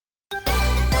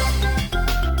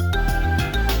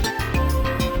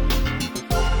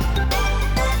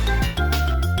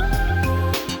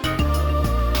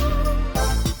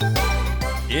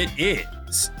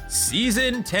is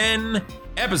Season 10,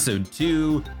 Episode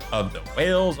 2 of the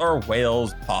Whales Are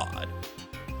Whales pod.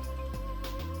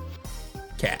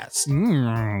 Cast.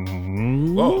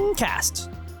 Whoa. Cast.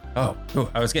 Oh,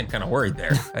 I was getting kind of worried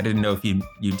there. I didn't know if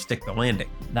you'd stick the landing.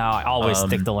 No, I always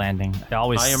stick the landing.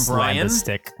 I am Brian. The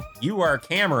stick. You are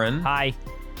Cameron. Hi.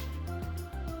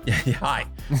 Hi.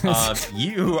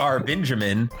 You are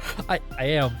Benjamin. I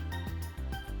am.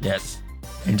 Yes.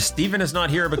 And Steven is not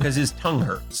here because his tongue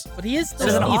hurts. But he is still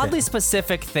There's an Steven. oddly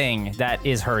specific thing that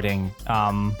is hurting.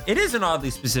 It is an oddly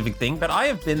specific thing, but I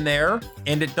have been there,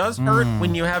 and it does hurt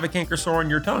when you have a canker sore on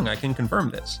your tongue. I can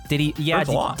confirm this. Did he? Yeah. Hurts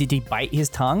a lot. Did he bite his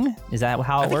tongue? Is that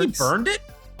how I it think works? he burned it.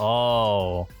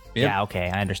 Oh. Yep. Yeah.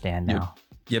 Okay. I understand now.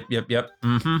 Yep.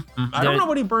 I don't know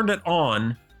what he burned it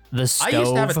on. The stove. I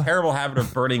used to have a terrible habit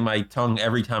of burning my tongue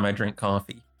every time I drink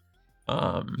coffee.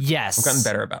 Yes. I've gotten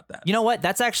better about that. You know what?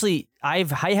 That's actually I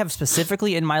have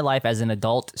specifically in my life as an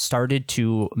adult started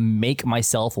to make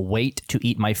myself wait to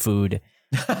eat my food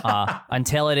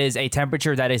until it is a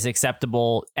temperature that is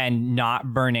acceptable and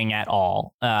not burning at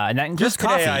all. And that includes Just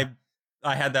today, coffee.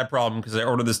 I had that problem because I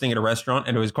ordered this thing at a restaurant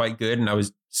and it was quite good, and I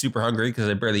was super hungry because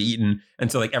I'd barely eaten.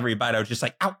 And so like every bite I was just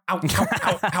like, ow, ow, ow,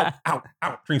 ow, ow, ow,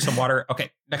 ow. Drink some water.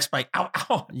 Okay, next bite. Ow,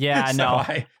 ow. Yeah, So no.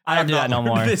 I I don't do that no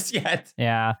more. This yet.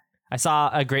 Yeah. I saw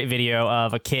a great video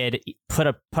of a kid put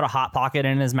a hot pocket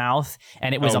in his mouth,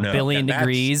 and it was a billion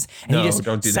degrees, and he just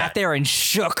sat there and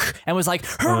shook and was like,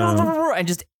 and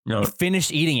just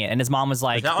finished eating it. And his mom was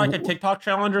like, "Is that like a TikTok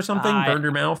challenge or something? Burned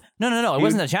your mouth?" No. It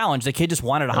wasn't a challenge. The kid just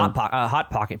wanted a hot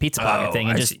pocket pizza pocket thing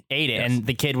and just ate it. Yes.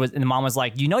 And the mom was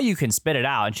like, you can spit it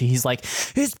out. And he's like,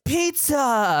 it's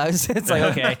pizza. It's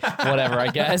like, okay, whatever, I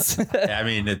guess. I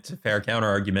mean, it's a fair counter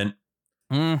argument.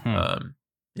 Mm-hmm.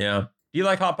 Yeah. Do you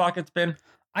like Hot Pockets, Ben?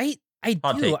 I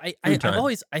do. I think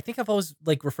I've always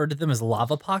like referred to them as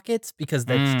lava pockets because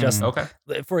that's just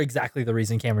for exactly the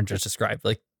reason Cameron just described.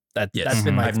 Like that's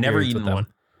been my. I've never eaten one.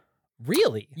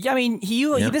 Really? Yeah, I mean,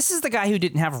 this is the guy who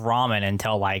didn't have ramen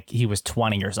until like he was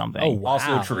 20 or something. Oh, wow.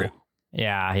 Also true.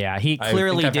 Yeah. He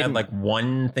clearly I've had like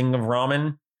one thing of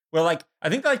ramen. Well, like I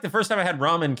think like the first time I had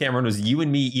ramen, Cameron, was you and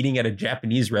me eating at a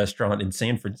Japanese restaurant in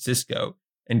San Francisco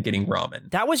and getting ramen.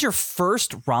 That was your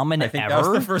first ramen I think ever? That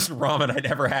was the first ramen I'd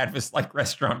ever had, was like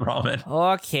restaurant ramen.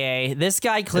 Okay. This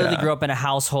guy clearly grew up in a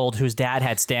household whose dad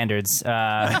had standards,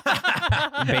 basically.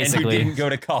 And who didn't go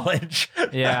to college.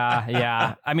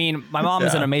 Yeah. I mean, my mom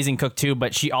is an amazing cook too,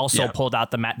 but she also pulled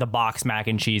out the boxed mac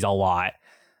and cheese a lot.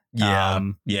 Yeah.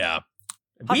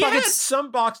 We had some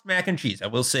boxed mac and cheese. I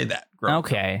will say that.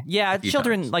 Okay. Yeah.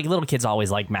 Children, like little kids always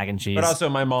like mac and cheese. But also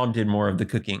my mom did more of the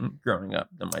cooking growing up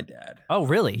than my dad. Oh,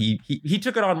 really? He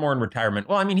took it on more in retirement.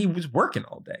 Well, I mean, he was working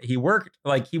all day. He worked,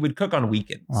 like he would cook on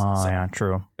weekends. Oh, yeah,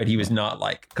 true. But he was not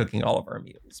like cooking all of our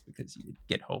meals because he would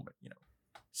get home at,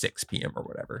 6 p.m. or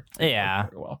whatever. Yeah.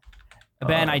 Very well.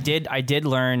 Ben, I did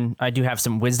learn. I do have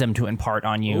some wisdom to impart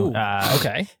on you.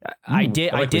 Okay. I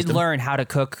did learn how to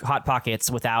cook Hot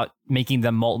Pockets without making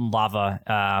them molten lava,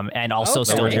 and also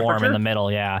still warm in the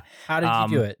middle. Yeah. How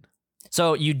did you do it?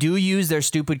 So you do use their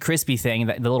stupid crispy thing,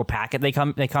 the little packet they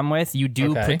come with. You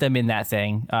do put them in that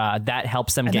thing. That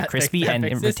helps them get crispy and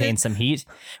retain some heat.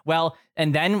 Well,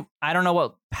 and then I don't know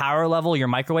what power level your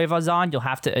microwave is on. You'll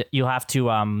have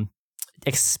to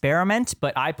experiment,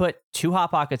 but I put 2 Hot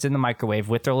Pockets in the microwave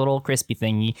with their little crispy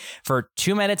thingy for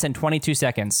 2 minutes and 22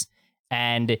 seconds,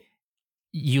 and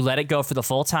you let it go for the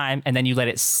full time, and then you let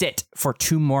it sit for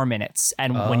 2 more minutes,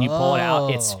 and when you pull it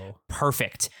out, it's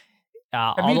perfect.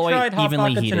 Have all you the way tried Hot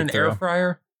evenly Pockets heated in an through. air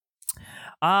fryer?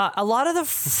 A lot of the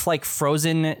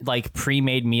frozen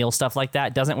pre-made meal stuff like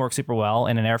that doesn't work super well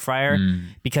in an air fryer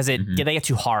because they get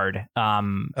too hard.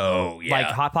 Like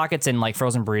Hot Pockets and like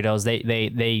frozen burritos,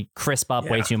 they crisp up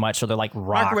way too much, so they're like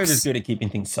rocks. Microwave is good at keeping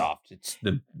things soft. It's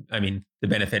the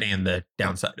benefit and the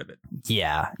downside of it.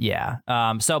 Yeah.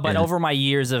 Over my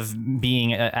years of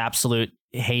being an absolute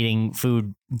hating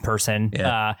food person,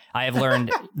 I have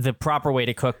learned the proper way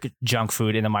to cook junk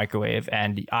food in the microwave,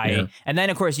 and then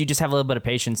of course you just have a little bit of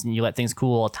patience and you let things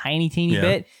cool a teeny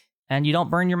bit, and you don't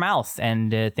burn your mouth,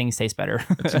 and things taste better.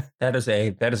 That is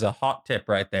a hot tip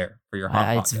right there for your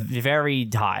hot pocket. It's very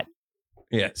hot.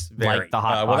 Yes, very. Like the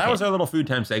hot well, that was our little food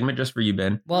time segment just for you,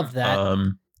 Ben. Love that.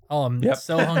 I'm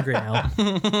so hungry now.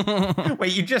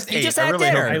 Wait, you just ate? Just had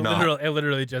dinner. I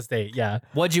literally just ate. Yeah.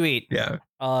 What'd you eat? Yeah.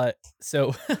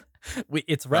 So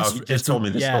it's restaurant. You just told me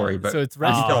the story, but so it's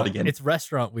tell it again. It's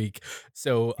restaurant week.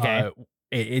 So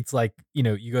it's like,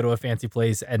 you go to a fancy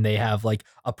place and they have like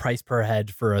a price per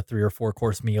head for a 3 or 4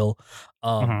 course meal.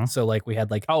 So like we had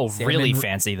like salmon, really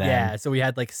fancy then. Yeah, so we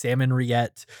had like salmon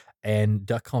rillette and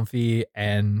duck confit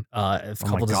and a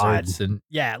couple desserts and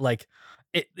like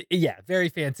very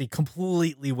fancy,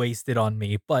 completely wasted on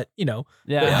me, but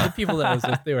the people that I was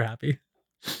with, they were happy.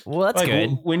 Well, that's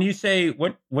good. When you say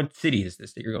what city is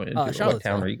this that you're going into? What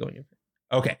town are you going into?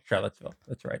 Okay, Charlottesville.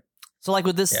 That's right. So like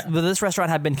would this restaurant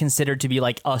have been considered to be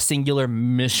like a singular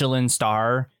Michelin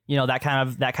star? That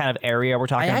kind of area we're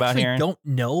talking about here. I actually don't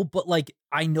know, but like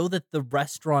I know that the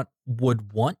restaurant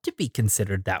would want to be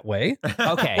considered that way.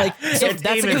 Okay, like so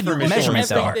that's a good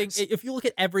measurement. If you look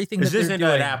at everything that they're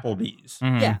doing at Applebee's,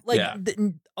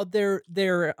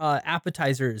 their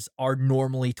appetizers are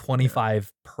normally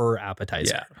 $25 per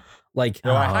appetizer. Yeah. Like,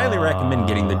 I highly recommend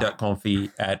getting the duck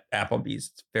confit at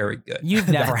Applebee's. It's very good. You've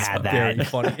never had that. Very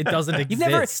funny. It doesn't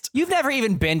exist. You've never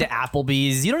even been to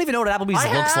Applebee's. You don't even know what Applebee's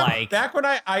looks like. Back when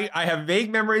I have vague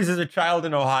memories as a child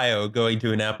in Ohio going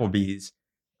to an Applebee's.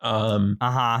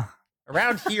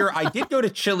 Around here, I did go to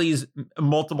Chili's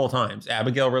multiple times.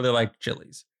 Abigail really liked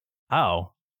Chili's.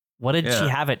 Oh, what did she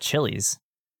have at Chili's?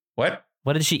 What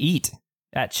did she eat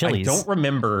at Chili's? I don't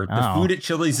remember. The food at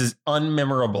Chili's is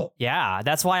unmemorable. Yeah,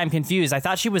 that's why I'm confused. I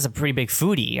thought she was a pretty big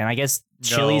foodie, and I guess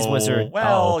Chili's was her.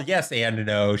 Well, yes and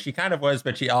no. She kind of was,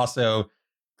 but she also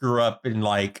grew up in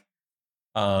like,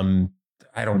 I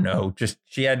don't know. Just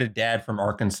she had a dad from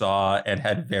Arkansas and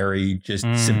had very just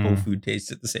simple food tastes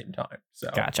at the same time. So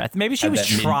gotcha. Maybe she was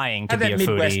trying to be a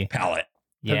Midwest foodie. palate.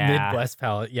 Yeah. The Midwest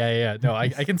palate. Yeah. No, I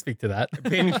can speak to that.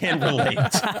 Ben can relate.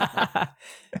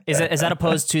 Is that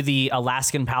opposed to the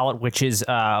Alaskan palate, which is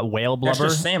whale blubber?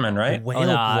 That's just salmon, right? Whale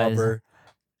blubber.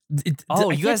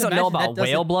 You guys don't know about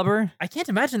whale blubber? I can't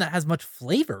imagine that has much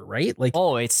flavor, right? Like,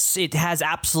 it has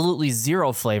absolutely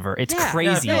zero flavor. It's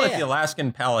crazy. I feel like the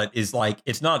Alaskan palate is like,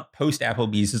 it's not post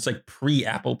Applebee's, it's like pre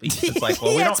Applebee's. It's like,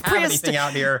 well, we don't have anything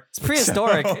out here. It's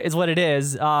prehistoric, is what it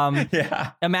is.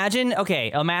 Imagine,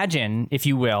 if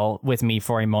you will, with me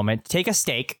for a moment, take a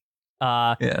steak.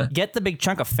 Get the big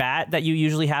chunk of fat that you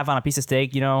usually have on a piece of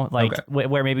steak,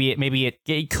 where maybe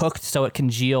it cooked so it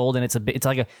congealed and it's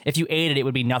like if you ate it, it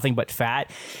would be nothing but fat.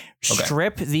 Okay.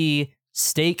 Strip the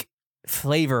steak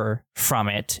flavor from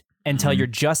it until you're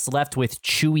just left with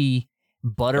chewy,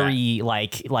 buttery,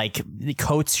 like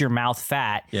coats your mouth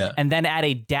fat, and then add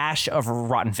a dash of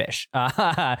rotten fish.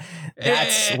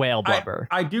 That's whale blubber.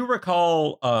 I do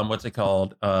recall, what's it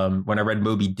called? When I read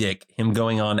Moby Dick, him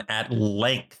going on at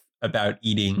length about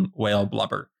eating whale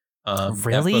blubber.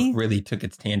 Really? That book really took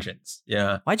its tangents.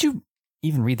 Yeah. Why'd you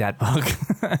even read that book?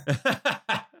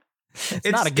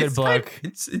 it's not a good book.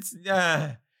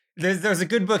 There's a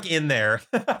good book in there.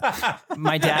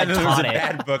 My dad taught it. There's a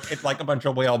bad book. It's like a bunch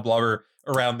of whale blubber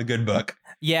around the good book.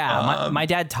 Yeah, my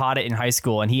dad taught it in high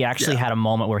school, and he actually had a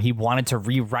moment where he wanted to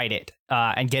rewrite it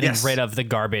and getting rid of the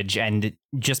garbage and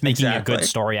just making a good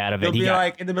story out of it. He'll be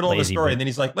like in the middle of the story, and then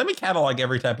he's like, let me catalog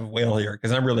every type of whale here,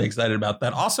 because I'm really excited about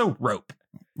that. Also, rope.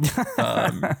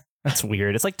 That's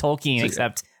weird. It's like Tolkien,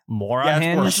 except more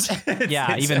unhinged.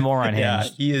 Even more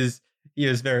unhinged. Yeah, he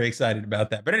is very excited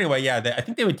about that. But anyway, I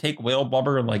think they would take whale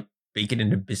blubber and like bake it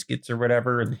into biscuits or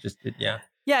whatever, and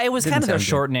Yeah, it was kind of their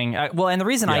shortening. And the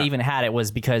reason I even had it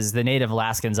was because the native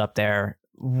Alaskans up there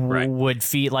would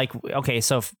feed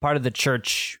so part of the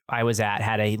church I was at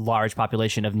had a large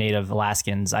population of native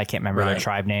Alaskans. I can't remember their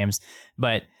tribe names,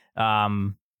 but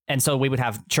and so we would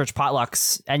have church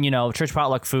potlucks, and church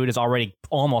potluck food is already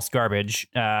almost garbage.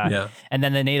 And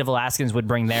then the native Alaskans would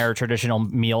bring their traditional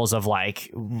meals of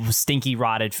like stinky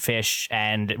rotted fish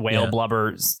and whale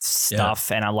blubber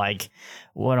stuff, and I'm like,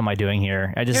 what am I doing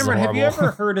here? Cameron, have you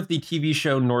ever heard of the TV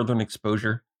show Northern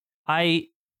Exposure? I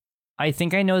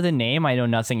think I know the name. I know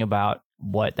nothing about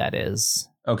what that is.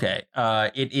 Okay.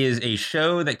 It is a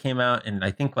show that came out in,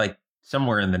 I think, like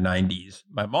somewhere in the 90s.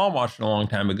 My mom watched it a long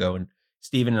time ago, and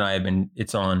Steven and I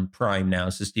it's on Prime now.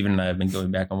 So Steven and I have been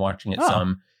going back and watching it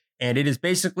some. And it is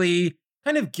basically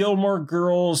kind of Gilmore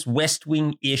Girls, West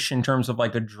Wing-ish in terms of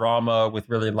like a drama with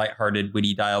really lighthearted,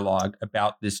 witty dialogue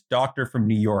about this doctor from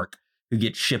New York who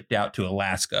gets shipped out to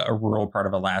Alaska, a rural part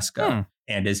of Alaska,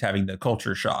 and is having the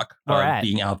culture shock of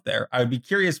being out there. I would be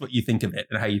curious what you think of it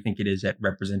and how you think it is at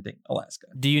representing Alaska.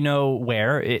 Do you know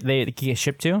where they get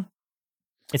shipped to?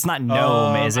 It's not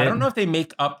Nome, is it? I don't know if they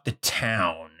make up the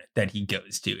town that he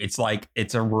goes to. It's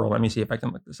a rural. Let me see if I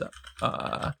can look this up.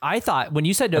 I thought when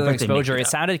you said Northern Exposure, it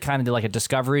sounded kind of like a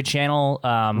Discovery Channel,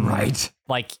 right?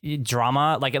 Like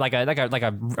drama, like a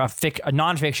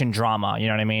nonfiction drama. You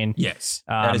know what I mean? Yes,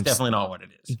 that is definitely not what it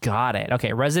is. Got it.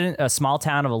 Okay, a small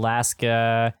town of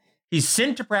Alaska. he's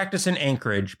sent to practice in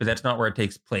Anchorage, but that's not where it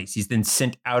takes place. He's then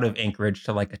sent out of Anchorage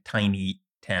to like a tiny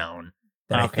town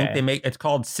that I think they make. It's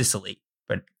called Sicily,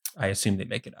 but I assume they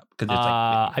make it up because it's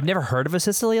like I've never heard of a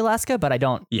Sicily, Alaska, but I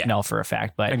don't know for a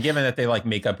fact. But and given that they like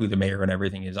make up who the mayor and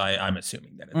everything is, I'm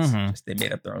assuming that it's just they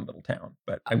made up their own little town.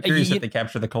 But I'm curious if they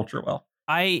capture the culture well.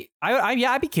 I'd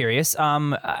be curious.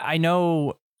 I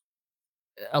know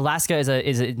Alaska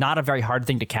is not a very hard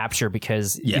thing to capture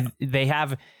because they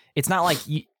have. It's not like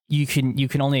you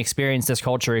can only experience this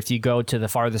culture if you go to the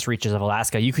farthest reaches of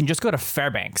Alaska. You can just go to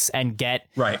Fairbanks and get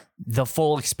the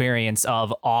full experience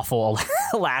of awful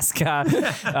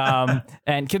Alaska.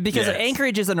 And because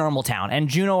Anchorage is a normal town and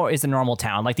Juneau is a normal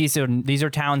town. Like these are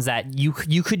towns that you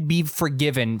could be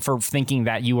forgiven for thinking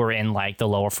that you were in like the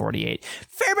lower 48.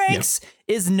 Fairbanks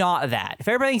is not that.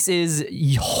 Fairbanks is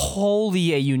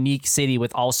wholly a unique city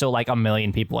with also like 1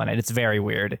 million people in it. It's very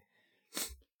weird.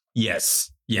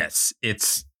 Yes.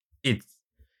 It's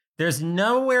there's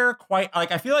nowhere quite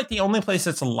like I feel like the only place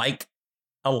that's like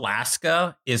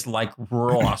Alaska is like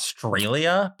rural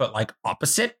Australia, but like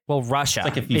opposite. Well, Russia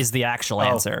like is the actual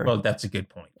answer. Well, that's a good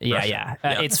point. Yeah.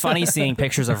 It's funny seeing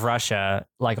pictures of Russia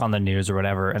like on the news or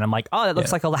whatever, and I'm like, oh, that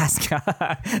looks like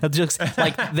Alaska. It looks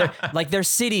like they're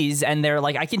cities, and they're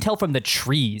like I can tell from the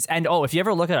trees. And if you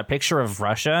ever look at a picture of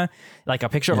Russia, like a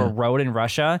picture of a road in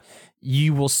Russia,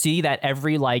 you will see that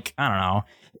every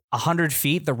 100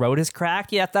 feet, the road is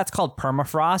cracked. Yeah, that's called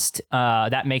permafrost.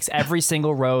 That makes every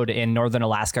single road in northern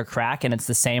Alaska crack, and it's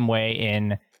the same way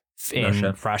in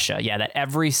Russia. Yeah, that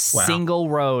every single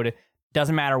road,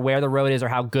 doesn't matter where the road is or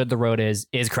how good the road is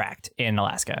cracked in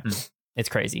Alaska. It's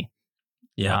crazy.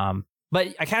 Yeah.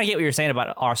 But I kind of get what you're saying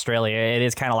about Australia. It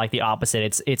is kind of like the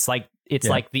opposite. It's like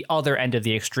the other end of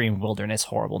the extreme wilderness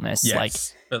horribleness.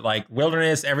 Yes. But like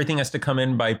wilderness, everything has to come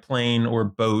in by plane or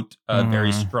boat. A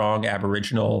very strong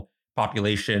Aboriginal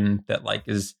population that like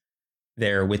is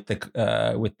there with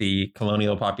the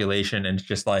colonial population, and it's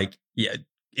just like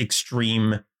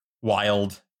extreme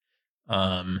wild.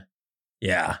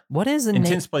 What is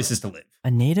intense places to live?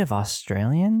 A native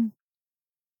Australian?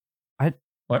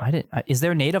 What? Is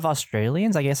there native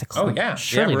Australians? I guess.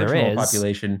 Surely the there is.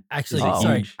 Population. Actually,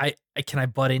 sorry. Can I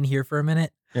butt in here for a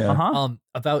minute? Yeah.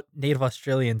 About native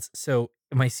Australians. So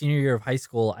in my senior year of high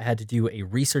school, I had to do a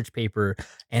research paper,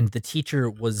 and the teacher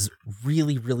was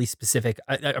really, really specific.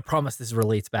 I promise this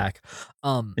relates back.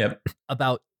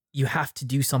 About you have to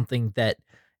do something that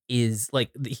is like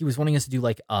he was wanting us to do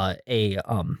like a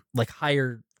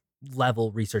higher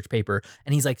level research paper,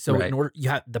 and he's like, so in order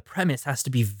the premise has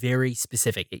to be very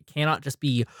specific. It cannot just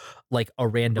be like a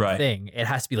random thing. It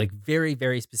has to be like very,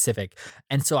 very specific.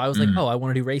 And so I was like, I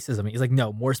want to do racism. He's like,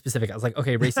 no, more specific. I was like,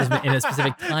 okay, racism in a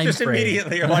specific time just frame.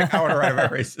 Immediately you're like, I want to write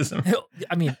about racism.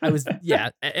 I mean, I was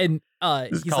and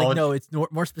he's college. Like, no, it's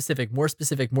more specific.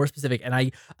 And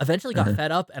I eventually got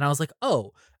fed up, and I was like,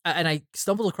 and I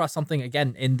stumbled across something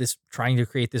again in this trying to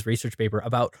create this research paper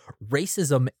about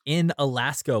racism in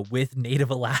Alaska with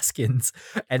Native Alaskans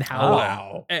and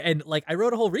how and like I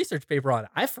wrote a whole research paper on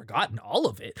it. I've forgotten all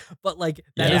of it, but like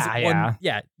that is one.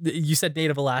 Yeah, you said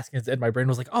Native Alaskans, and my brain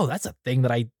was like, oh, that's a thing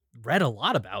that I read a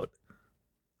lot about.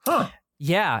 Huh.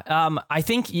 Yeah, I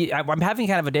think I'm having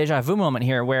kind of a deja vu moment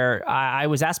here where I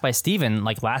was asked by Steven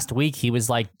like last week. He was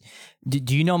like,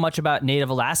 do you know much about Native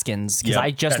Alaskans? Because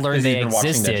I just learned they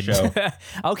existed.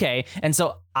 Okay, and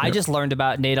so I just learned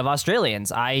about Native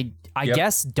Australians. I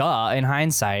guess, duh, in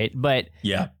hindsight, but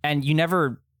and you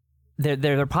never,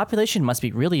 their population must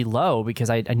be really low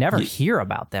because I never hear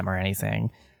about them or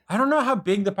anything. I don't know how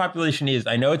big the population is.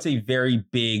 I know it's a very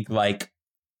big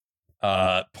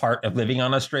part of living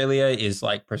on Australia is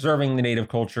like preserving the native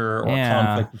culture or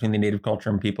conflict between the native culture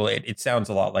and people. It sounds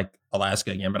a lot like Alaska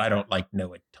again, but I don't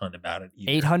know a ton about it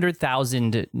either.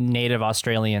 800,000 native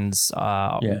Australians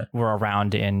were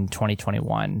around in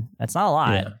 2021. That's not a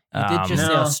lot. You did just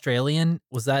say Australian.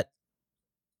 Was that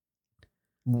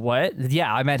what?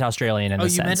 Yeah, I meant Australian. You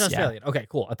meant Australian. Okay,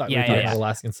 cool. I thought we were talking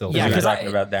Alaskan still. Yeah, because talking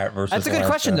about that versus that's a good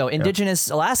Alaska. question though.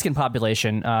 Indigenous Alaskan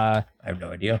population. I have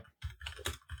no idea.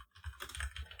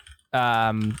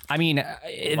 I mean,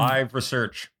 live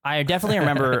research. I definitely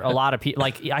remember a lot of people.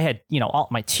 Like I had, all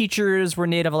my teachers were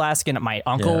Native Alaskan. My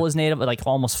uncle was Native, like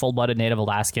almost full-blooded Native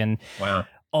Alaskan. Wow.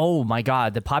 Oh my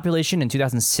God, the population in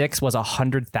 2006 was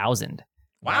 100,000.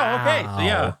 Wow. Okay.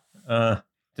 So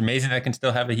it's amazing that can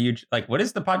still have a huge. Like, what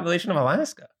is the population of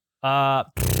Alaska?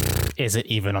 Is it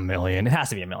even 1 million? It has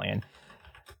to be 1 million.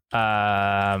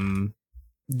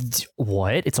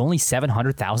 What? It's only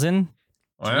 700,000.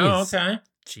 Wow. Okay.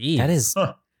 Jeez. That is,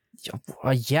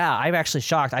 I'm actually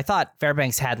shocked. I thought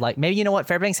Fairbanks had maybe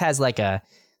Fairbanks has like a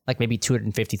like maybe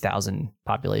 250,000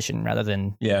 population rather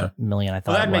than a million. I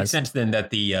thought that makes sense then that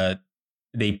the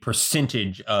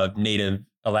percentage of native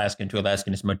Alaskan to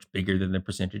Alaskan is much bigger than the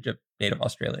percentage of native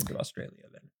Australian to Australia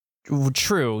then.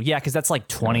 True. Yeah, because that's like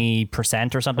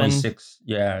 20% or something. 26.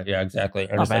 Yeah, exactly.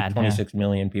 There's like 26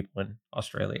 million people in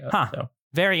Australia. Huh. So.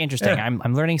 Very interesting. Yeah.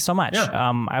 I'm learning so much.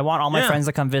 Yeah. I want all my friends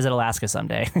to come visit Alaska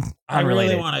someday. I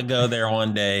really want to go there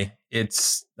one day.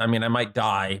 I might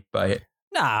die, but...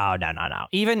 No.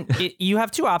 Even you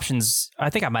have two options. I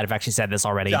think I might have actually said this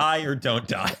already. Die or don't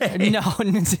die.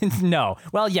 No.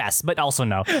 Well, yes, but also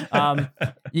no.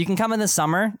 You can come in the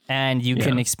summer and you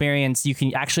can experience. You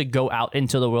can actually go out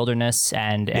into the wilderness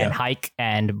and hike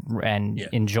and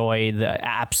enjoy the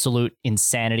absolute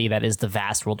insanity that is the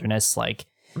vast wilderness. Like,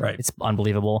 it's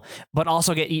unbelievable. But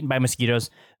also get eaten by mosquitoes.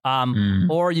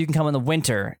 Or you can come in the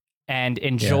winter and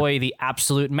enjoy the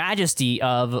absolute majesty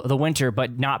of the winter,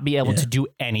 but not be able to do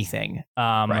anything.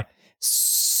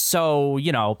 So,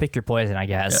 pick your poison, I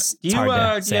guess. Do you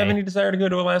have any desire to go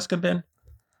to Alaska, Ben?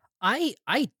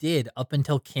 I did up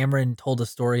until Cameron told a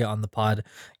story on the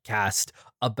podcast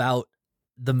about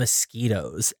the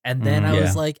mosquitoes. And then I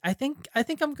was like, I think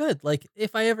I'm good. Like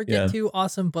if I ever get to,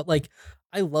 awesome. But like,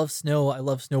 I love snow. I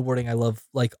love snowboarding. I love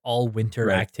like all winter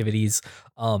activities.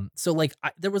 So like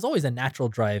there was always a natural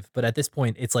drive, but at this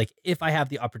point it's like, if I have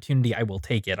the opportunity, I will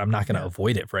take it. I'm not going to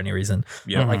avoid it for any reason.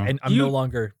 Yeah. Like, and I'm no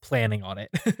longer planning on it.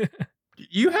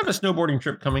 You have a snowboarding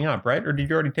trip coming up, right? Or did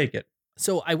you already take it?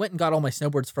 So I went and got all my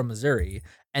snowboards from Missouri,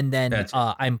 and then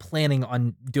I'm planning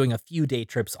on doing a few day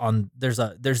trips on.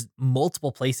 There's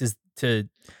multiple places to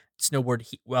snowboard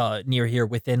near here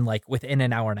within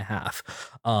an hour and a half.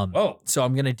 So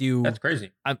I'm gonna do. That's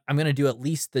crazy. I'm gonna do at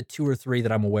least the 2 or 3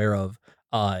 that I'm aware of.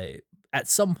 At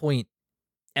some point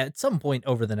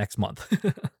over the next month.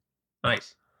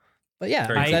 Nice. But yeah,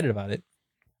 I'm excited about it.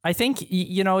 I think,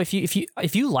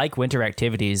 if you like winter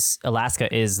activities,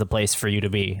 Alaska is the place for you to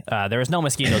be. There is no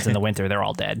mosquitoes in the winter. They're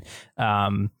all dead.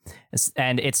 And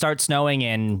it starts snowing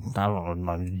in, I don't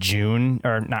know, June,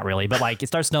 or not really, but like it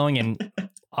starts snowing in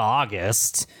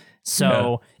August.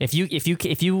 So if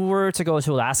you were to go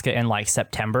to Alaska in like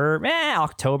September,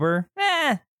 October,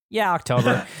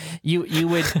 October, you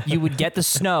would get the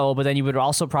snow, but then you would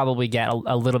also probably get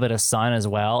a little bit of sun as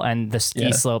well. And the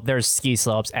ski slope, there's ski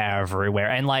slopes everywhere.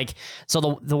 And like,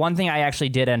 so the one thing I actually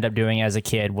did end up doing as a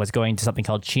kid was going to something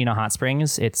called Chena Hot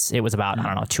Springs. It was about, I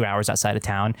don't know, 2 hours outside of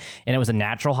town, and it was a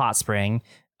natural hot spring.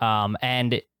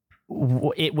 And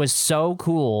it was so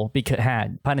cool because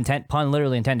pun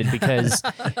literally intended, because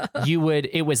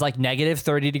it was like negative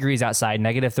 30 degrees outside,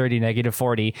 negative 30, negative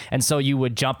 40. And so you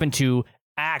would jump into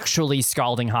actually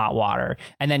scalding hot water,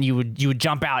 and then you would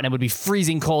jump out and it would be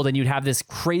freezing cold, and you'd have this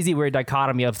crazy weird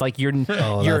dichotomy of like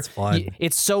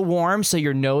it's so warm, so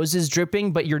your nose is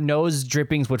dripping, but your nose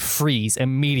drippings would freeze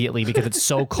immediately because it's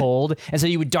so cold. And so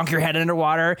you would dunk your head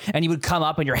underwater and you would come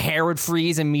up and your hair would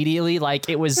freeze immediately. Like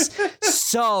it was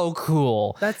so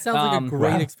cool. That sounds like a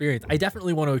great experience. I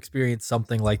definitely want to experience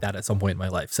something like that at some point in my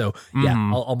life. So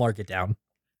I'll mark it down.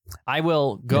 I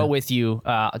will go with you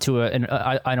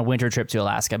on a winter trip to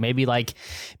Alaska. Maybe for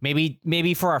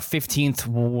our 15th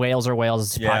Whales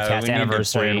podcast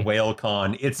anniversary. Need to plan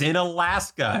WhaleCon. It's in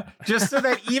Alaska, just so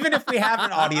that even if we have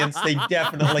an audience, they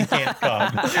definitely can't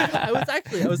come. I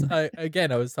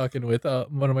was talking with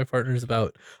one of my partners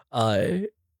about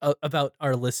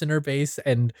our listener base,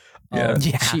 and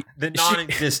the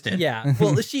non-existent.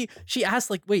 Well, she asked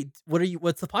like, wait,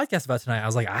 what's the podcast about tonight? I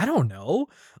was like, I don't know.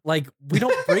 Like, we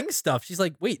don't bring stuff. She's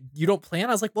like, wait, you don't plan?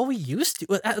 I was like, well, we used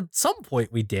to. At some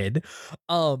point we did.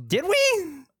 Did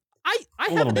we? I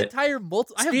have an entire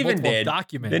multiple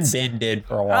documents. Ben did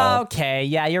for a while. Okay,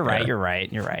 yeah, you're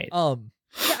right. Yeah,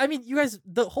 I mean, you guys,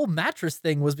 the whole mattress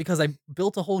thing was because I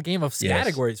built a whole game of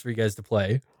categories for you guys to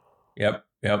play. Yep.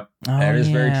 That is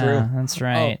very true. That's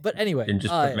right. But anyway, and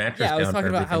just put mattress down. I was talking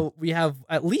about how we have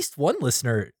at least one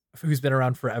listener who's been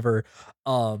around forever.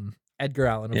 Edgar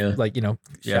Allen,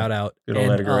 shout out. Good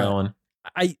old Edgar Allen.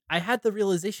 I had the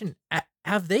realization,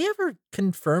 have they ever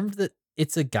confirmed that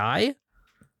it's a guy?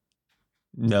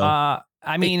 No.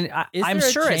 I mean, I'm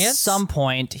sure at some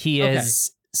point he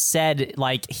is said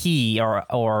like he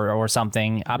or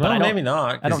something, but well, maybe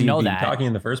not. I don't know that. Talking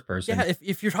in the first person. Yeah,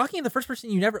 if you're talking in the first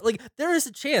person, you never like. There is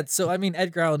a chance. So I mean,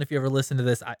 Edgar Allen, if you ever listen to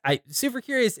this, I super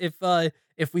curious if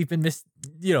we've been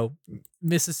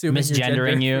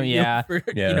misgendering you,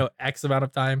 for X amount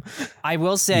of time. I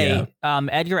will say,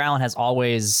 Edgar Allen has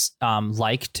always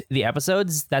liked the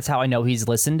episodes. That's how I know he's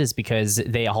listened, is because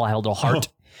they all held a heart.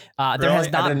 There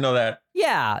has not. I didn't know that.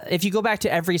 Yeah, if you go back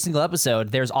to every single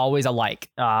episode, there's always a like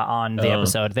on the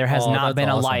episode. There has not been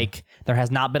a like. There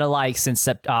has not been a like since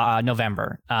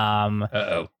November.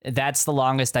 That's the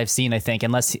longest I've seen, I think.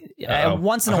 Unless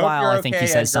once in a while, I think he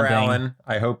says Edgar something. Allan.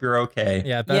 I hope you're okay.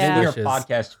 Yeah, maybe your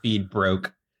podcast feed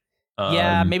broke.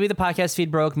 Yeah, maybe the podcast feed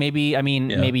broke. Maybe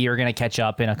maybe you're gonna catch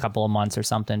up in a couple of months or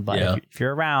something. But if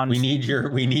you're around, we need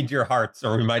your hearts,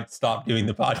 or we might stop doing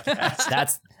the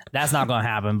podcast. That's not gonna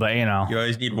happen. But you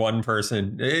always need one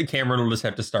person. Cameron will just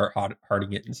have to start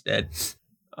hearting it instead.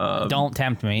 Don't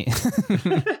tempt me.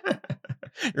 You're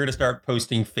gonna start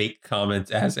posting fake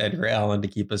comments as Edgar Allan to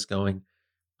keep us going.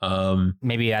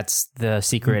 Maybe that's the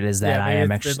secret, is that I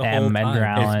am Edgar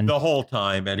Allan. It's the whole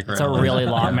time, Edgar It's Allan. a really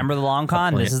long. Remember the long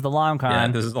con? This is the long con. Yeah,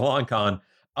 this is the long con.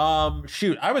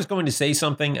 Shoot, I was going to say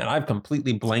something and I've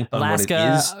completely blanked on Alaska, what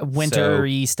it is.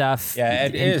 Wintery stuff. Yeah,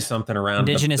 it is something around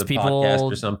indigenous the people podcast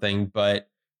or something, but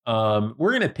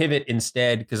we're going to pivot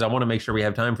instead because I want to make sure we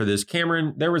have time for this.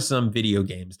 Cameron, there were some video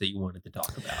games that you wanted to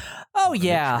talk about. Oh,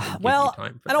 yeah. Well,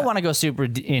 I don't want to go super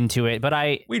into it, but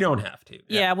we don't have to.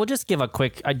 Yeah, we'll just give a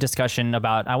quick discussion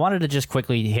about, I wanted to just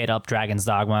quickly hit up Dragon's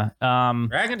Dogma.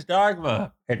 Dragon's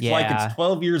Dogma. It's like it's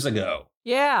 12 years ago.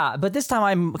 Yeah, but this time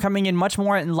I'm coming in much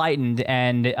more enlightened,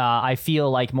 and I feel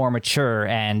like more mature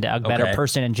and a better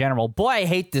person in general. Boy, I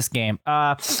hate this game.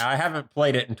 I haven't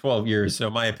played it in 12 years, so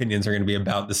my opinions are going to be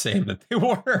about the same that they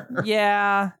were.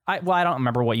 Yeah. I don't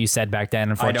remember what you said back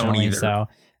then, unfortunately. I don't either. So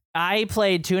I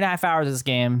played 2.5 hours of this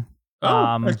game.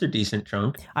 That's a decent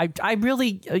chunk. I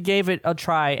really gave it a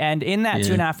try, and in that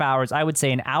 2.5 hours, I would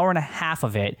say an hour and a half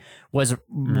of it was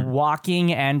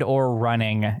walking and or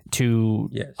running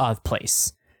to a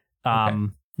place.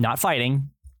 Not fighting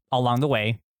along the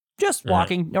way, just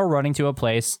walking or running to a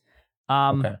place.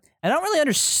 I don't really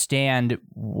understand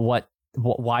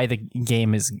why the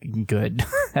game is good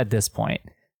at this point.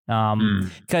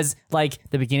 Because like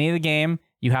the beginning of the game,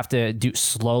 you have to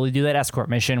slowly do that escort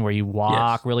mission where you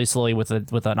walk really slowly with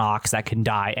an ox that can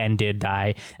die and did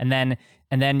die, and then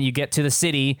you get to the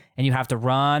city and you have to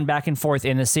run back and forth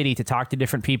in the city to talk to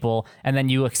different people, and then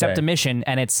you accept a mission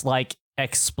and it's like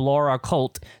explore a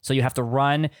cult, so you have to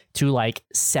run to like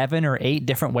 7 or 8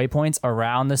 different waypoints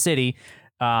around the city.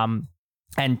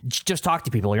 And just talk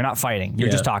to people. You're not fighting. You're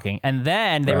just talking. And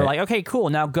then they were like, okay, cool.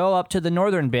 Now go up to the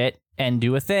northern bit and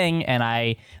do a thing. And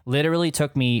I literally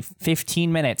took me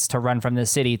 15 minutes to run from the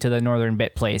city to the northern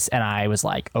bit place. And I was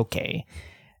like, okay,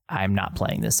 I'm not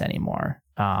playing this anymore.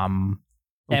 Am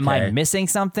I missing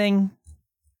something?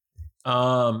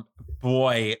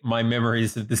 Boy, my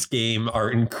memories of this game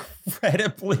are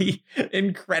incredibly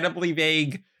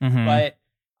vague. But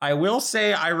I will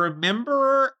say I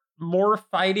remember more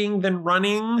fighting than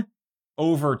running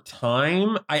over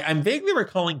time. I'm vaguely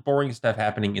recalling boring stuff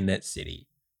happening in that city.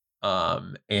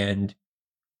 And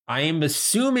I am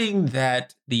assuming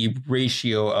that the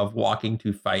ratio of walking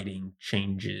to fighting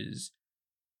changes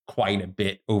quite a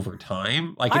bit over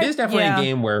time. Like it is definitely a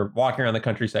game where walking around the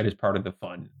countryside is part of the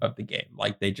fun of the game.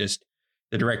 Like the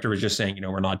director was just saying,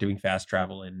 we're not doing fast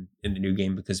travel in the new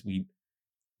game because we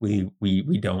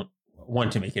don't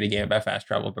want to make it a game about fast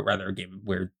travel, but rather a game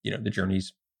where, the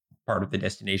journey's part of the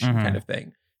destination kind of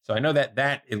thing. So I know that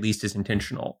at least is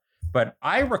intentional, but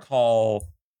I recall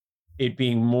it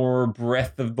being more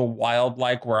Breath of the Wild,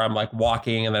 like where I'm like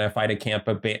walking and then I fight a camp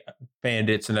of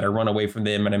bandits and then I run away from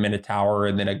them and I'm in a tower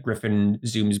and then a griffin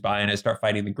zooms by and I start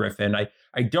fighting the griffin. I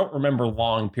don't remember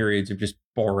long periods of just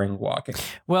boring walking.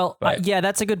 Well,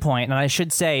 that's a good point. And I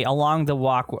should say along the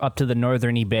walk up to the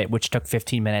northerny bit, which took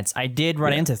 15 minutes, I did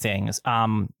run into things,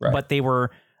 but they were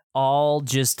all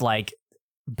just like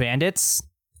bandits.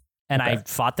 And I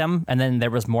fought them, and then there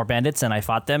was more bandits, and I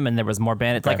fought them, and there was more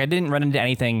bandits. Like I didn't run into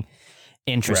anything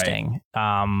interesting.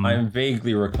 I'm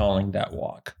vaguely recalling that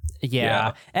walk.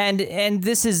 Yeah. And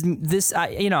this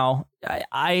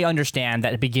I understand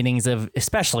that beginnings of,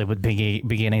 especially with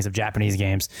beginnings of Japanese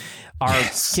games,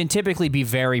 can typically be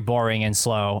very boring and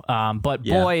slow. But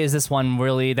boy, is this one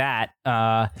really that.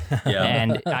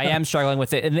 And I am struggling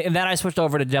with it. And then I switched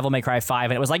over to Devil May Cry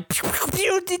 5, and it was like,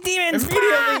 demons,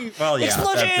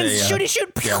 explosions,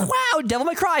 shoot, wow, Devil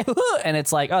May Cry. And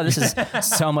it's like, oh, this is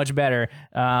so much better.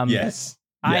 Yes.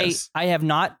 I have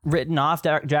not written off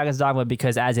Dragon's Dogma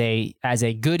because as a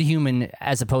good human,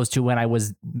 as opposed to when I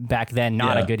was back then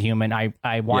not a good human, I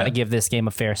want to give this game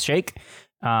a fair shake.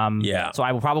 So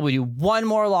I will probably do one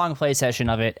more long play session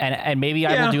of it, and maybe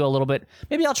I will do a little bit.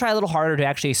 Maybe I'll try a little harder to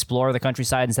actually explore the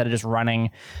countryside instead of just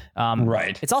running.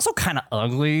 It's also kind of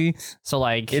ugly, so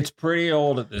like it's pretty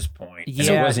old at this point.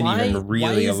 Yeah, it wasn't even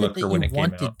really a looker when it came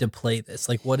out. Wanted to play this?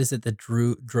 Like, what is it that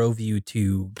drove you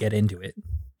to get into it?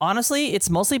 Honestly, it's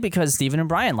mostly because Steven and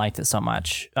Brian liked it so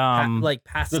much. Like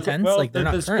past tense, like they're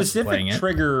not the specific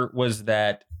trigger was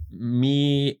that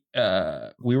we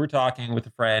were talking with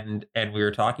a friend and we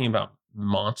were talking about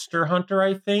Monster Hunter,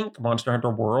 I think. Monster Hunter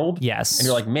World. Yes. And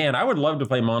you're like, man, I would love to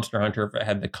play Monster Hunter if it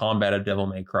had the combat of Devil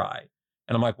May Cry.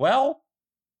 And I'm like, well,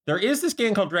 there is this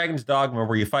game called Dragon's Dogma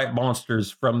where you fight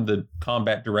monsters from the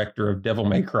combat director of Devil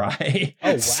May Cry.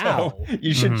 Oh, wow. So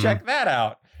you should check that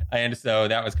out. And so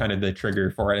that was kind of the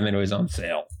trigger for it. And then it was on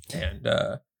sale. And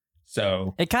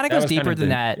so it kind of goes deeper than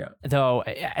that, though.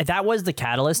 That was the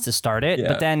catalyst to start it.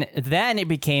 But then it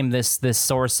became this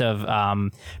source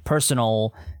of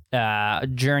personal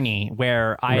journey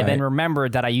where I then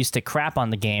remembered that I used to crap on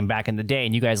the game back in the day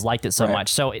and you guys liked it so much.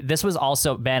 So this was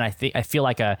also, Ben, I feel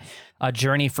like a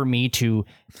journey for me to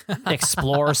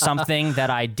explore something that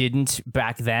I didn't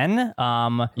back then.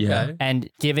 And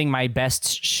giving my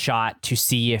best shot to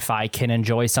see if I can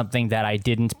enjoy something that I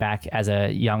didn't back as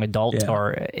a young adult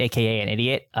or AKA an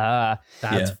idiot.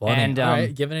 That's funny. And all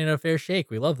right, giving it a fair shake.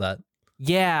 We love that.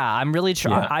 Yeah, I'm really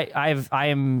trying.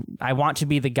 I want to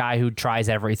be the guy who tries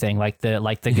everything, like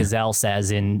the gazelle says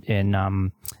in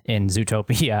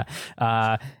Zootopia.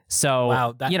 So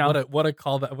wow, what a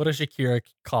call, what a Shakira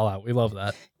call out. We love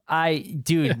that.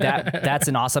 That's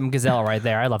an awesome gazelle right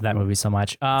there. I love that movie so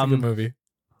much. It's a good movie.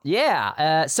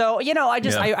 Yeah. So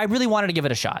I really wanted to give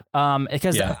it a shot.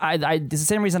 Because it's the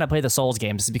same reason I play the Souls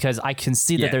games, is because I can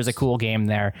see that there's a cool game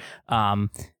there.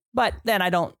 But then I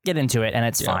don't get into it and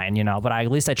it's fine, but at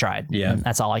least I tried. Yeah.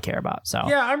 That's all I care about. So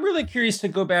yeah, I'm really curious to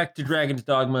go back to Dragon's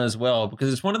Dogma as well,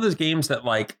 because it's one of those games that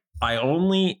like I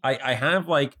have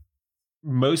like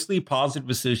mostly positive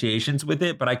associations with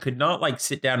it, but I could not like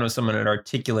sit down with someone and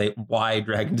articulate why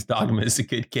Dragon's Dogma is a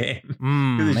good game.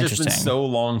 Because it's just been so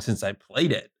long since I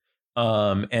played it.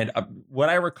 And what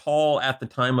I recall at the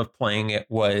time of playing it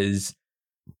was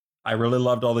I really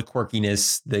loved all the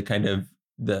quirkiness, the kind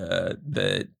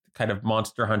of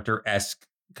Monster Hunter-esque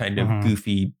kind of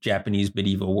goofy Japanese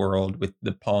medieval world with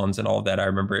the pawns and all that. I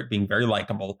remember it being very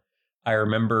likable. I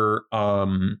remember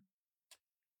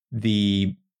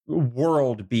the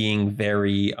world being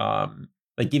very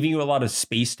like giving you a lot of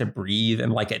space to breathe,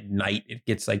 and like at night it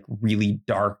gets like really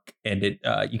dark and it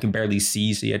you can barely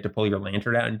see, so you have to pull your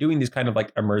lantern out, and doing these kind of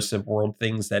like immersive world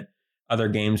things that other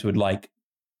games would like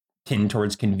tend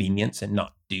towards convenience and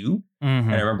not do.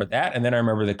 And I remember that. And then I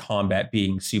remember the combat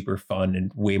being super fun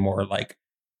and way more like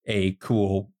a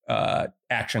cool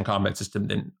action combat system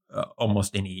than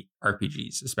almost any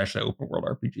RPGs, especially open world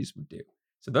RPGs, would do.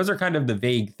 So those are kind of the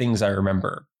vague things I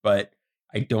remember, but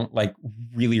I don't like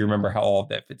really remember how all of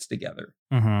that fits together.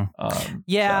 And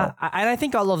I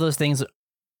think all of those things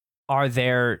are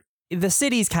there. The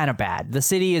city's kind of bad. The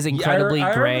city is incredibly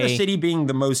I gray. remember the city being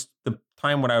the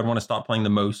time when I would want to stop playing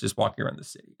the most is walking around the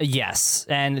city. Yes,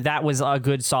 and that was a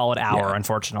good solid hour,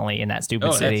 unfortunately, in that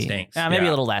stupid city. That stinks. Maybe a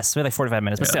little less, maybe like 45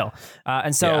 minutes, but still.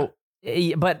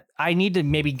 But I need to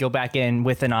maybe go back in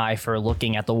with an eye for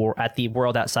looking at the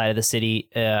world outside of the city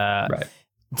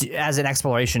as an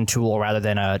exploration tool rather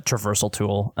than a traversal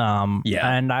tool.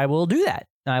 And I will do that.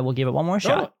 I will give it one more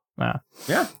shot.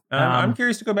 I'm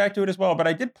curious to go back to it as well, but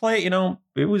I did play,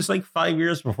 it was like 5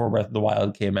 years before Breath of the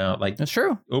Wild came out. Like, that's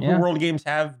true. Open world games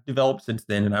have developed since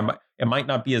then, and it might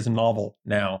not be as novel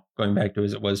now going back to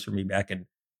as it was for me back in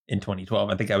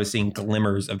 2012. I think I was seeing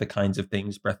glimmers of the kinds of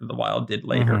things Breath of the Wild did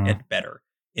later and better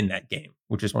in that game,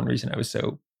 which is one reason I was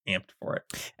so amped for it.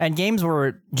 And games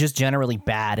were just generally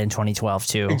bad in 2012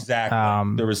 too.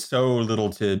 Exactly. There was so little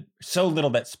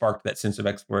that sparked that sense of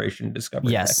exploration and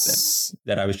discovery back then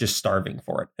that I was just starving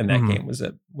for it. And that game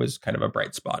was kind of a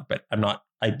bright spot, but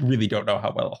I really don't know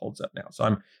how well it holds up now.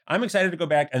 So I'm excited to go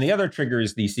back. And the other trigger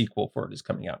is the sequel for it is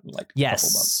coming out in like a couple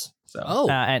months.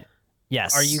 So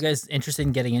yes. Are you guys interested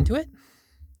in getting into it?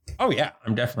 Oh yeah,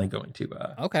 I'm definitely going to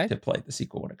to play the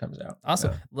sequel when it comes out.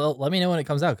 Awesome. Well, let me know when it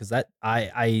comes out, because that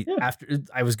after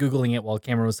I was Googling it while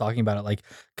Cameron was talking about it, like,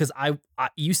 because I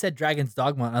you said Dragon's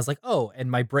Dogma and I was like, oh, and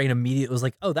my brain immediately was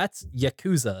like, oh, that's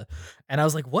Yakuza, and I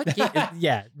was like, what game?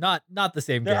 not the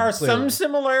same there game. There are some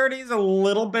similarities a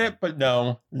little bit, but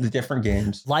no, the different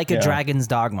games. Like a Dragon's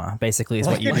Dogma, basically, is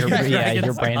what your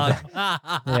brain.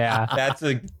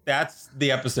 That's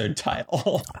the episode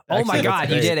title. Oh my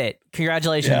God, you did it.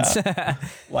 Congratulations. Yeah.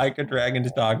 Like a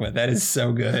Dragon's Dogma. That is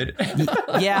so good.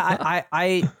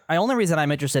 I only reason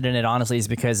I'm interested in it, honestly, is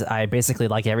because I basically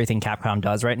like everything Capcom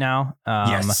does right now.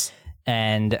 Yes.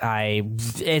 And I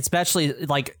especially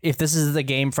like if this is the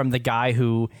game from the guy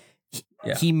who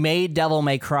he made Devil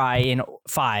May Cry in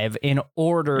 5 in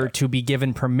order to be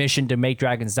given permission to make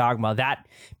Dragon's Dogma. That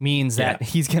means that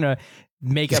he's going to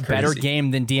make a better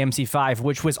game than DMC5,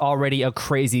 which was already a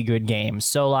crazy good game.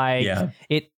 So like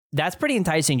that's pretty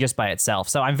enticing just by itself.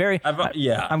 So I'm very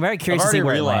curious to see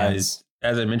where it lands.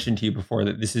 As I mentioned to you before,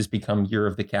 that this has become Year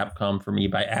of the Capcom for me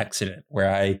by accident,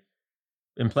 where I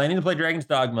am planning to play Dragon's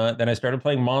Dogma, then I started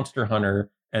playing Monster Hunter,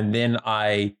 and then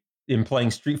I am playing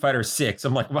Street Fighter 6.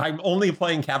 I'm like, I'm only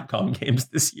playing Capcom games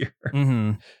this year.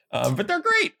 Mm-hmm. But they're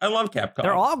great. I love Capcom.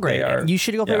 They're all great. You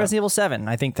should go play Resident Evil 7.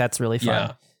 I think that's really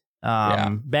fun.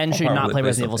 Ben should not play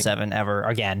Resident Evil 7 ever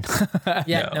again.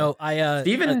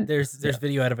 Steven, there's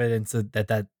video out of it, and so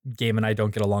that game and I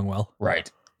don't get along well.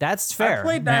 Right. That's fair. I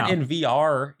played that in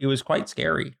VR. It was quite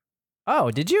scary. Oh,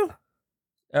 did you?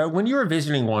 When you were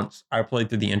visiting once, I played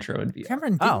through the intro in VR.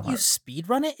 Cameron, didn't you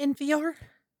speedrun it in VR?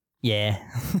 Yeah.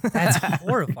 That's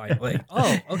horrifying. Like,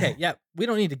 okay. Yeah. We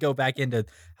don't need to go back into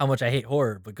how much I hate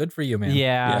horror, but good for you, man.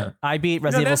 Yeah. I beat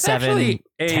Resident Evil 7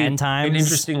 10 times. An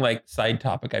interesting side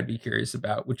topic I'd be curious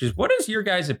about, which is, what is your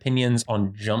guys' opinions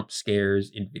on jump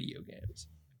scares in video games?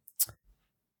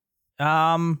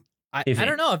 I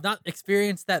don't know. I've not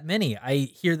experienced that many. I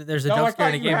hear that there's a jump scare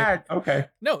in a game. Okay.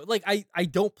 No, like I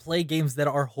don't play games that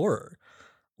are horror.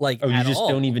 Like, you just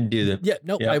don't even do them. Yeah,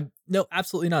 no, no,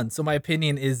 absolutely none. So my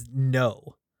opinion is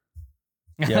no.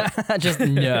 Yep. Just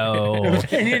no. My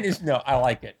opinion is no. I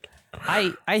like it.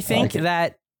 I think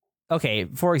that, okay,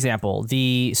 for example,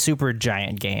 the Super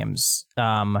Giant games,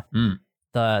 the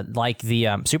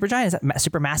Super Giant, is that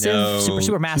Super Massive? No,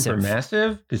 Super Massive. Super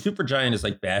Massive? Because Super Giant is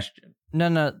like Bastion.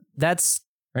 No, that's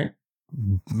right.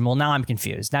 Well, now I'm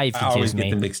confused. Now you've confused I always me. Get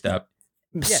them mixed up.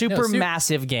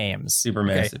 Massive games. Super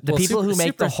massive. The people who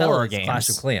make the horror games. Clash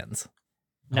of Clans.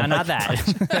 No, not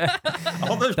that.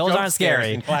 All those aren't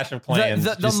scary. In Clash of Clans.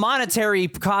 The monetary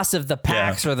cost of the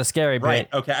packs are the scary bit.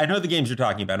 Right. Okay. I know the games you're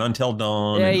talking about. Until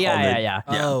Dawn. Yeah.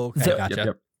 Oh, okay. Gotcha.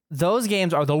 Yep. Those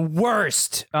games are the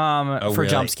worst for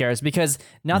jump scares because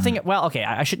nothing. Well, okay,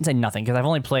 I shouldn't say nothing because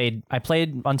I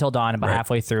played Until Dawn about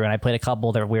halfway through, and I played a couple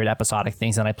of their weird episodic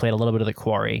things, and I played a little bit of The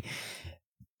Quarry.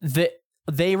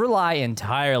 They rely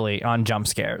entirely on jump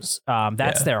scares.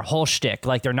 That's their whole shtick.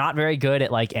 Like, they're not very good at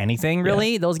like anything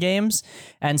really, those games.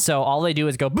 And so all they do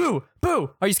is go, boo,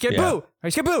 boo. Are you scared? Boo. Are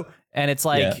you scared? Boo. And it's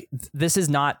like, this is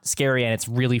not scary and it's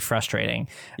really frustrating.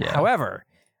 Yeah. However,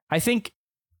 I think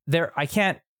I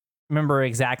can't remember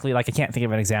exactly, like I can't think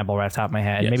of an example right off the top of my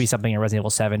head. Maybe something in Resident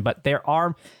Evil 7, but there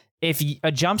are,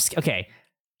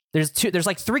 there's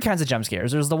like three kinds of jump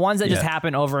scares. There's the ones that just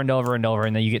happen over and over and over,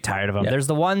 and then you get tired of them. There's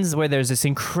the ones where there's this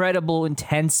incredible,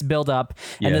 intense build up,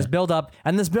 and this build up,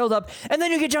 and this build up, and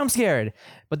then you get jump scared.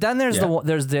 But then there's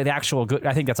the actual good.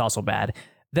 I think that's also bad.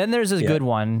 Then there's this good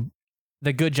one,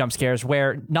 the good jump scares,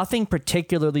 where nothing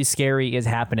particularly scary is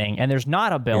happening, and there's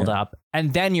not a build up,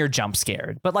 and then you're jump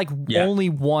scared, but like only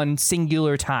one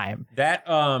singular time. That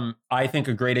I think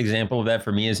a great example of that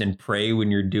for me is in Prey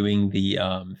when you're doing the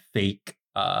fake.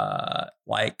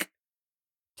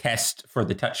 Test for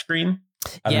the touchscreen.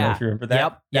 I don't know if you remember that.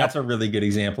 Yep. That's a really good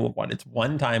example of one. It's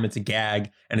one time, it's a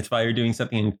gag, and it's while you're doing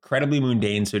something incredibly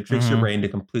mundane, so it tricks your brain to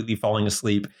completely falling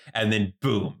asleep, and then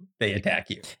boom, they attack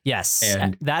you. Yes,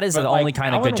 and that is the only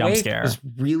kind of good jump scare. It's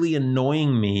really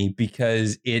annoying me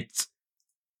because it's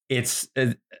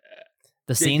the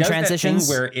scene transitions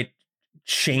where it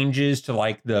changes to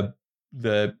like the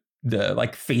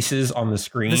like faces on the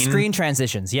screen. The screen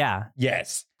transitions,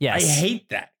 Yes. I hate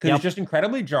that because it's just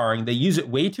incredibly jarring. They use it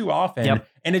way too often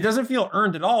and it doesn't feel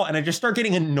earned at all. And I just start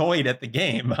getting annoyed at the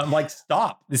game. I'm like,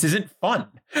 stop. This isn't fun.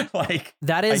 Like,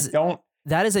 that is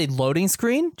a loading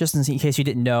screen, just in case you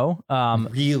didn't know.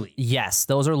 Really? Yes,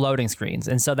 those are loading screens.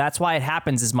 And so that's why it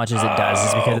happens as much as it does,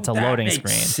 is because it's a loading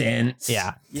screen. Sense.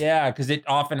 Yeah. Yeah, because it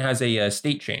often has a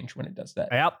state change when it does that.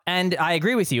 Yep. And I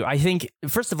agree with you. I think,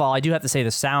 first of all, I do have to say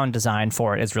the sound design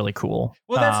for it is really cool.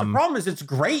 Well, that's the problem, is it's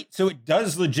great. So it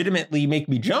does legitimately make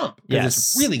me jump. Because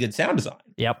it's really good sound design.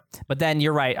 Yep. But then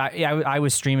you're right. I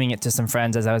was streaming it to some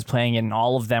friends as I was playing it, and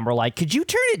all of them were like, could you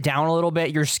turn it down a little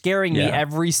bit? You're scaring me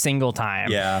every single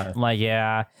time. Yeah. I'm like,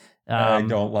 I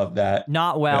don't love that.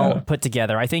 Not well put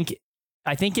together. I think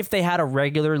if they had a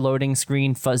regular loading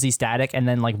screen, fuzzy static, and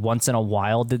then like once in a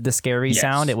while did the scary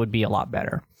sound, it would be a lot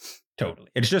better. Totally.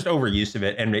 It's just overuse of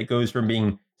it, and it goes from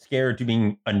being scared to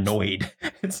being annoyed.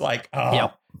 It's like,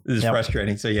 this is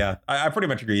frustrating. So I pretty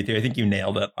much agree with you. I think you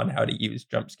nailed it on how to use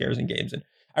jump scares in games. And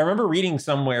I remember reading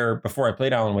somewhere before I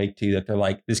played Alan Wake 2 that they're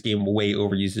like, this game way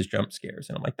overuses jump scares.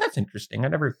 And I'm like, that's interesting. I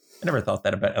never thought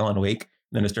that about Alan Wake. And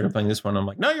then I started playing this one. I'm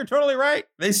like, no, you're totally right.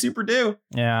 They super do.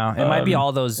 Yeah. It might be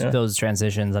all those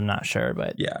transitions. I'm not sure,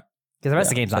 but because the rest of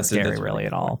the game's not scary really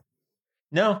at all.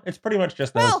 No, it's pretty much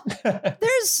just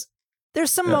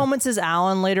there's some moments as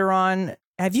Alan later on.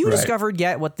 Have you discovered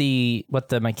yet what the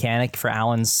mechanic for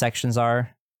Alan's sections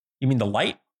are? You mean the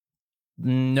light?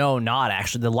 No, not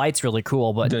actually. The light's really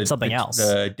cool, but something else.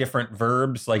 The different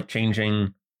verbs, like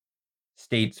changing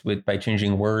states by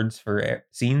changing words for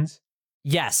scenes.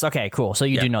 Yes. Okay, cool. So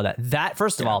you do know that. That,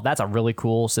 first of all, that's a really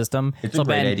cool system. It's a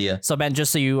great idea. So Ben,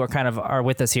 just so you are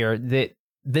with us here,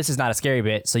 this is not a scary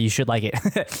bit, so you should like it.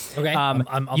 Okay.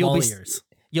 I'm all ears.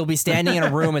 You'll be standing in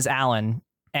a room as Alan,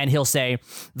 and he'll say,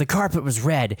 the carpet was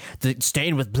red,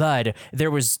 stained with blood. There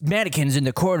was mannequins in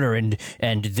the corner, and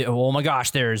oh my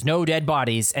gosh, there's no dead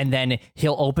bodies. And then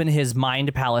he'll open his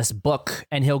Mind Palace book,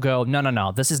 and he'll go,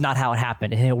 no, this is not how it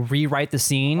happened. And he'll rewrite the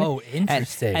scene. Oh,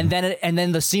 interesting. And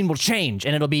then the scene will change,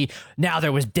 and it'll be, now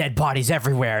there was dead bodies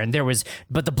everywhere,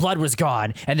 but the blood was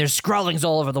gone, and there's scrawlings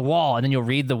all over the wall. And then you'll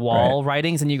read the wall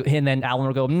writings, and then Alan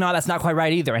will go, no, that's not quite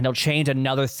right either. And he'll change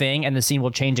another thing, and the scene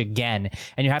will change again.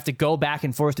 And you have to go back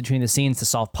and forth between the scenes to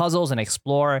solve puzzles and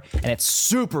explore, and it's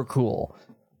super cool.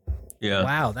 Yeah.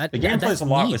 Wow. The game plays a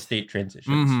lot with state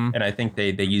transitions, and I think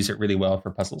they use it really well for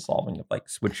puzzle solving, of like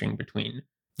switching between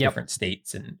different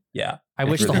states. And I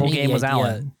wish the whole game was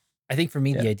Alan. I think for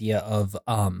me, the idea of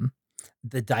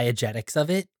the diegetics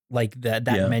of it, like that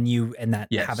menu and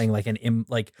that having like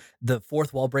like the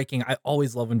fourth wall breaking. I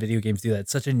always love when video games do that.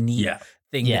 It's such a neat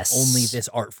thing that only this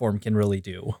art form can really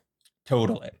do.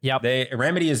 Totally. Yep.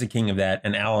 Remedy is the king of that,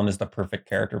 and Alan is the perfect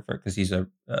character for it because he's a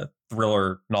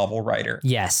thriller novel writer.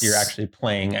 Yes. So you're actually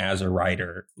playing as a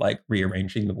writer, like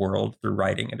rearranging the world through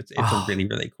writing, and it's a really,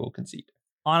 really cool conceit.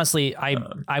 Honestly,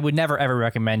 I would never ever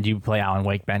recommend you play Alan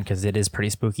Wake, Ben, because it is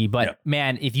pretty spooky. But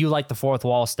man, if you like the fourth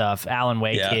wall stuff, Alan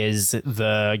Wake is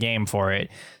the game for it.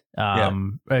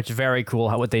 It's very cool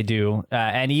what they do,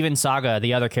 and even Saga,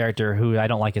 the other character who I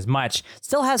don't like as much,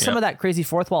 still has some of that crazy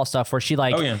fourth wall stuff where she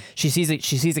she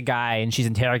sees a guy and she's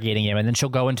interrogating him, and then she'll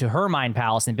go into her mind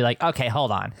palace and be like, okay,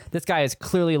 hold on, this guy is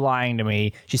clearly lying to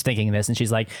me. She's thinking this, and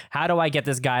she's like, how do I get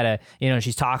this guy to,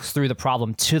 she talks through the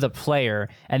problem to the player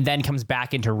and then comes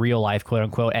back into real life, quote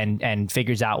unquote, and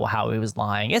figures out how he was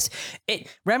lying.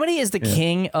 Remedy is the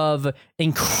king of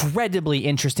incredibly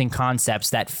interesting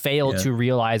concepts that fail to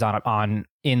realize on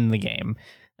in the game.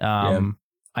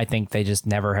 I think they just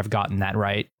never have gotten that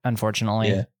right,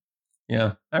 unfortunately.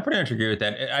 Yeah, I pretty much agree with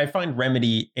that. I find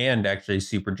Remedy and actually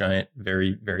Supergiant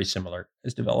very, very similar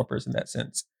as developers in that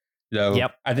sense. Though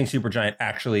I think Supergiant,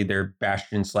 actually their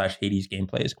Bastion / Hades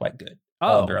gameplay is quite good.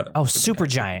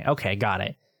 Supergiant. Okay, got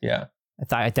it. Yeah.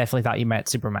 I definitely thought you meant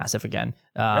Supermassive again.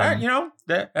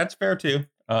 That's fair too.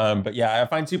 But yeah, I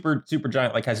find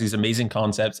Supergiant like has these amazing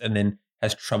concepts and then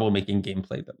has trouble making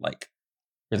gameplay that like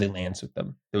really lands with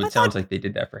them. So it sounds like they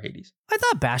did that for Hades. I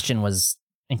thought Bastion was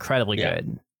incredibly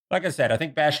good. Like I said, I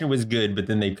think Bastion was good, but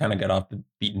then they kind of got off the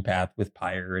beaten path with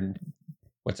Pyre and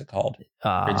what's it called?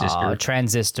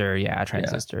 Transistor. Yeah,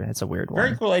 Transistor. It's a weird one.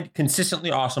 Very cool.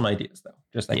 Consistently awesome ideas though.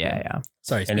 Just like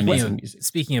Sorry.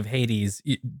 Speaking of Hades,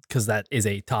 because that is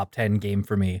a top 10 game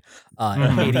for me.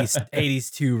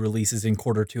 Hades 2 releases in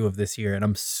Q2 of this year, and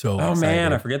I'm so excited. Oh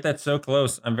man, I forget that's so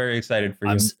close. I'm very excited for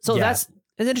you. That's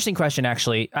an interesting question,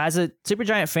 actually. As a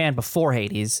Supergiant fan before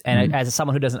Hades, and as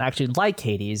someone who doesn't actually like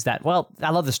Hades, I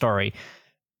love the story.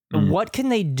 What can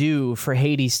they do for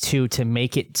Hades 2 to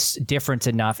make it different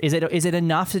enough? Is it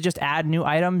enough to just add new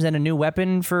items and a new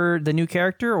weapon for the new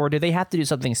character, or do they have to do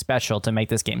something special to make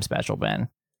this game special, Ben?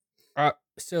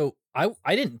 So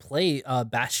I didn't play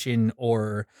Bastion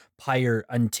or Pyre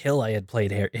until I had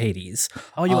played Hades.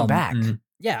 Oh, you went back?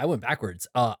 Yeah, I went backwards.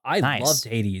 I loved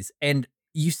Hades, and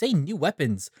you say new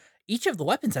weapons. Each of the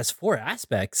weapons has 4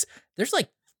 aspects. There's like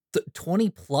 20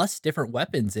 plus different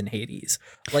weapons in Hades.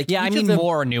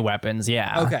 More new weapons.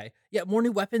 Yeah. Okay. Yeah, more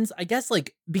new weapons. I guess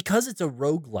like because it's a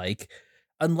roguelike,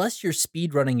 unless you're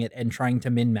speedrunning it and trying to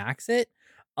min-max it,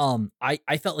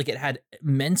 I felt like it had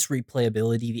immense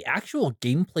replayability. The actual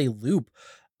gameplay loop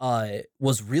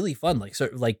was really fun.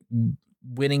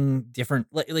 Winning different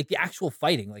like the actual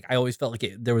fighting. Like I always felt like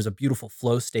there was a beautiful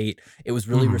flow state. It was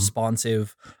really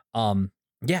responsive. I'm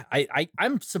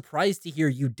surprised to hear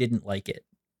you didn't like it.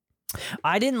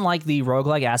 I didn't like the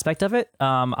roguelike aspect of it.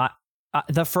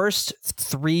 The first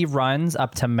 3 runs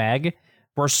up to Meg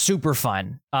were super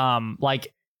fun.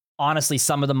 Honestly,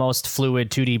 some of the most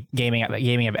fluid 2D gaming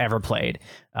I've ever played.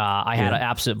 I had an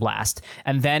absolute blast.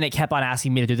 And then it kept on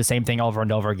asking me to do the same thing over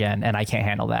and over again, and I can't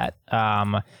handle that.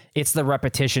 It's the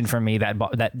repetition for me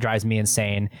that drives me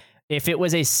insane. If it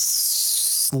was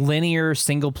a linear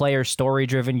single-player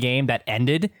story-driven game that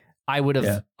ended, I would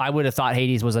have thought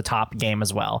Hades was a top game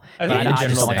as well. I think the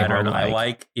general pattern I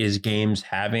like is games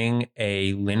having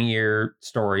a linear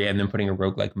story and then putting a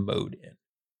roguelike mode in.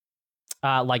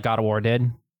 Like God of War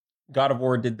did. God of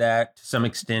War did that to some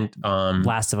extent.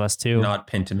 Last of Us 2. Not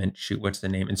Pentiment. Shoot, what's the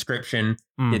name? Inscription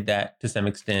did that to some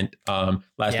extent.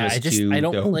 Last of Us 2. I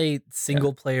don't play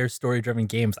single player story driven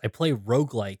games. I play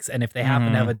roguelikes, and if they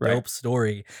happen to have a dope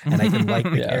story and I can like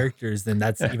the characters, then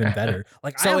that's even better.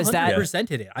 Like, so I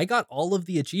 100%ed it. I got all of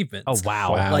the achievements. Oh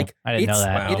wow! Like, I didn't know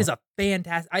that. It is a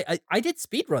fantastic. I did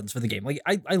speed runs for the game. Like,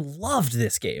 I loved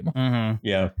this game.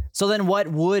 Yeah. So then, what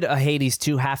would a Hades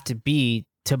 2 have to be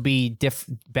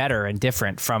better and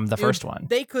different from the first one?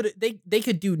 They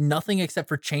could do nothing except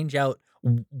for change out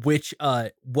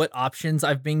what options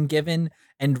I've been given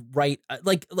and write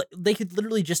like they could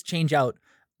literally just change out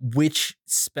which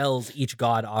spells each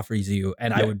god offers you,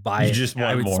 and I would buy it.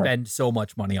 I would spend so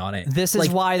much money on it. This is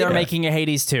why they're making a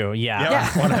Hades 2. Yeah,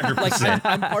 100%. Like,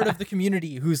 I'm part of the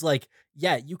community who's like,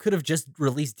 yeah, you could have just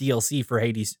released DLC for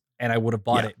Hades and I would have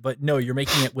bought it. But no, you're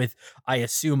making it with, I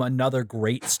assume, another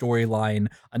great storyline,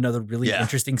 another really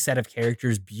interesting set of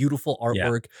characters, beautiful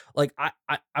artwork. Like,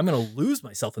 I'm gonna lose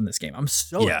myself in this game. I'm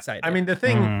so excited. I mean, the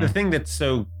thing that's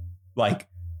so like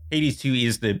Hades 2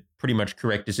 is the pretty much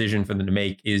correct decision for them to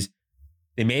make is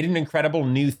they made an incredible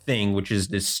new thing, which is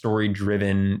this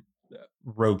story-driven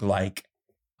roguelike.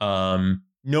 No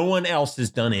one else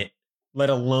has done it, let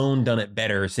alone done it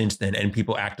better since then, and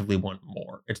people actively want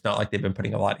more. It's not like they've been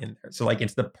putting a lot in there. So like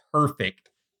it's the perfect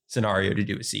scenario to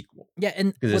do a sequel. Yeah,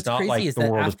 and because it's not like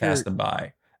the world has passed them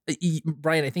by.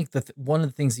 Brian, I think one of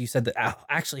the things you said that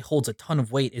actually holds a ton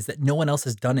of weight is that no one else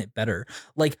has done it better.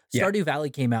 Like Stardew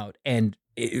Valley came out and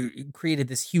it created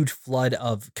this huge flood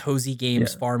of cozy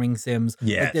games, farming sims.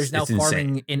 Yeah, like there's now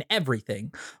farming in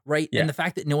everything, right? And the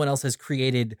fact that no one else has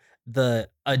created the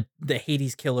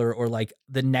Hades killer or like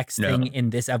the next thing in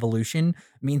this evolution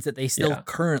means that they still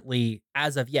currently,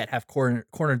 as of yet, have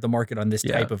cornered the market on this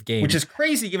type of game, which is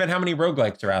crazy given how many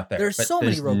roguelikes are out there. There's so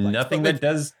many roguelikes. Nothing that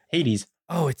does Hades.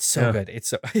 Oh, it's so good.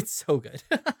 It's so good.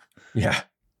 Yeah.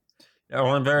 Well,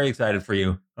 I'm very excited for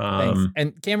you. Thanks.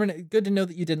 And Cameron, good to know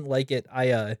that you didn't like it.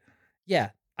 I'd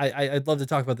love to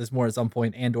talk about this more at some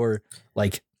point and or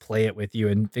like play it with you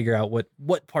and figure out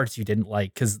what parts you didn't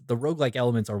like, because the roguelike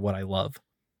elements are what I love.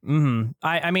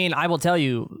 I mean, I will tell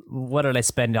you, what did I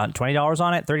spend on $20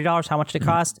 on it? $30? How much did it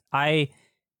cost?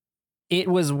 It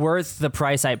was worth the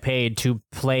price I paid to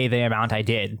play the amount I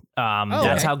did.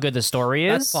 That's how good the story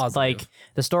is. Like,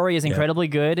 the story is incredibly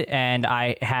good, and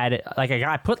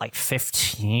I put like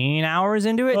 15 hours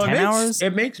into it, 10 hours.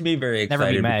 It makes me very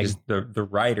excited because the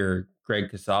writer,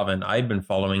 Greg Kasavin, I'd been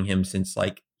following him since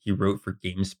like he wrote for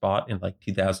GameSpot in like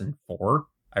 2004.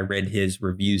 I read his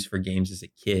reviews for games as a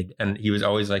kid, and he was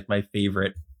always like my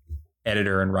favorite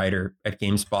editor and writer at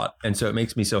GameSpot. And so it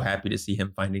makes me so happy to see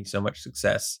him finding so much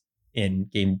success in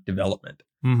game development,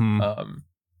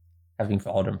 having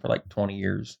followed him for like 20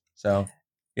 years. So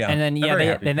and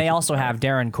then they also have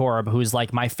Darren Korb, who's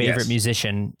like my favorite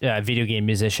musician, video game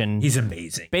musician. He's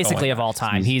amazing, basically of all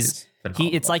time. It's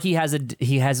like he has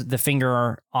the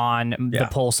finger on the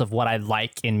pulse of what I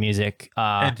like in music.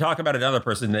 And talk about another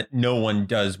person that no one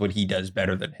does what he does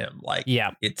better than him. Like,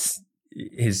 it's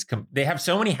they have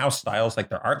so many house styles. Like,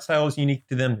 their art style is unique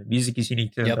to them, their music is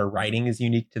unique to them, their writing is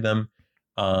unique to them.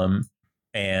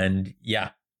 And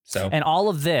all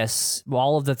of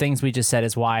the things we just said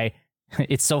is why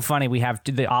it's so funny. We have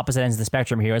the opposite ends of the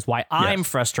spectrum here. Is why I'm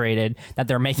frustrated that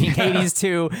they're making Hades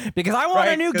 2, because I want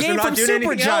a new game from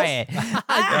Supergiant.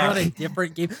 I want a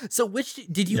different game. So which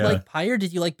did you like, Pyre?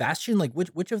 Did you like Bastion? Like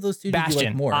which of those two did you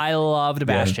like more? I loved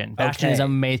Bastion. Bastion is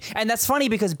amazing. And that's funny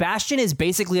because Bastion is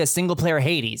basically a single player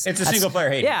Hades. It's a single player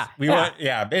Hades.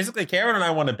 Basically Cameron and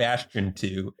I want a Bastion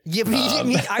 2.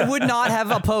 I would not have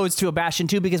opposed to a Bastion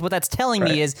 2, because what that's telling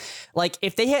me is, like,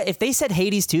 if they said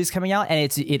Hades 2 is coming out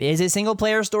and it is a single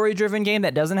player story driven game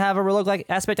that doesn't have a roguelike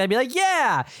aspect, I'd be like,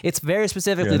 it's very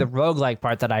specifically the roguelike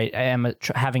part that I am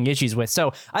having issues with.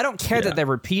 So I don't care that they're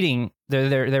repeating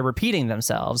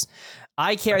themselves.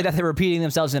 I care that they're repeating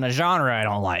themselves in a genre I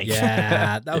don't like.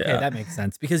 Yeah, okay, that makes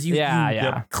sense, because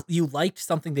you liked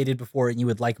something they did before and you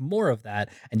would like more of that,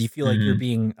 and you feel like you're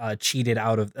being cheated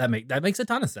out of that. Makes a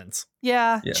ton of sense.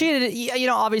 Cheated.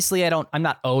 Obviously I'm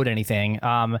not owed anything.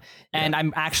 And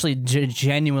I'm actually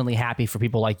genuinely happy for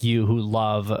people like you who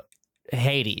love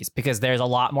Hades, because there's a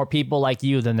lot more people like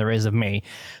you than there is of me.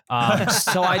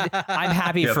 So I'm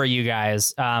happy for you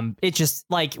guys. It just,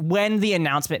 like, when the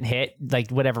announcement hit,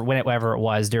 like whenever it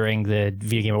was during the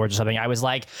Video Game Awards or something, I was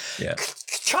like,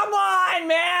 come on,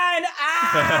 man.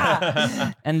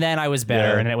 And then I was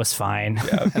better and it was fine.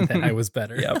 And then I was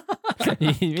better.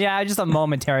 Just a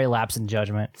momentary lapse in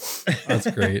judgment.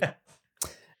 That's great.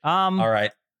 All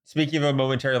right. Speaking of a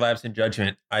momentary lapse in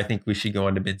judgment, I think we should go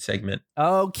on to mid segment.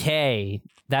 Okay.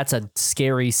 That's a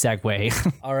scary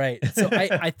segue. All right. So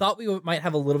I thought we might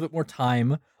have a little bit more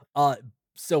time.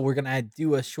 So we're going to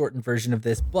do a shortened version of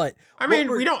this, but I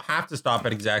mean, we don't have to stop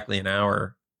at exactly an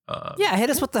hour. Yeah, hit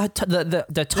us with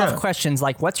the tough questions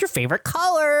like, what's your favorite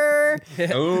color?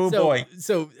 Oh, boy.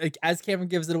 So as Cameron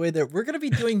gives it away there, we're going to be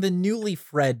doing the newly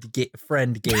friend game.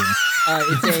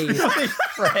 It's a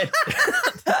Fred.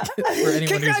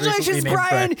 Congratulations,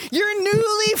 Brian. You're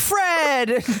newly Fred.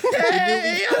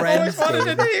 Hey, I always wanted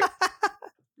a name.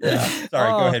 Yeah.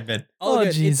 Sorry, go ahead, Ben.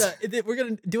 Jeez.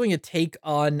 We're doing a take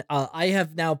on. I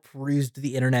have now perused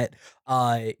the internet,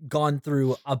 gone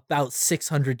through about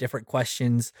 600 different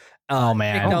questions. Oh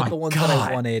man, picked out the ones that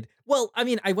I wanted. Well, I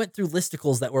mean, I went through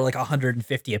listicles that were like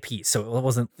 150 a piece, so it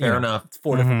wasn't fair enough. It's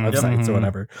 4 different websites or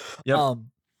whatever. Yep.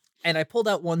 And I pulled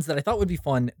out ones that I thought would be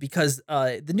fun because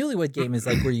the newlywed game is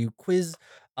like where you quiz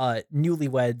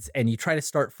newlyweds and you try to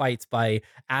start fights by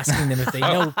asking them if they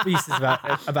know pieces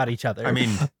about each other. I mean,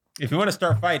 if you want to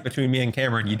start a fight between me and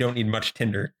Cameron, you don't need much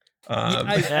Tinder.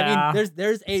 I mean,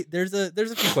 there's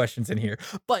a few questions in here,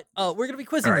 but we're gonna be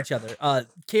quizzing each other.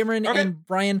 Cameron and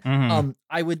Brian,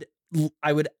 I would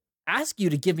ask you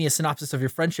to give me a synopsis of your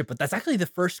friendship, but that's actually the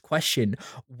first question.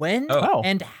 When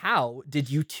and how did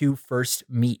you two first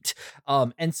meet?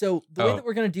 And so the way that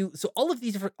we're gonna do, so all of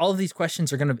these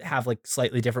questions are gonna have like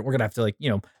slightly different. We're gonna have to like,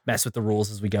 mess with the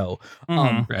rules as we go.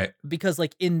 Right. Because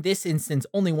like in this instance,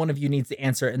 only one of you needs to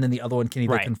answer, and then the other one can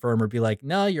either confirm or be like,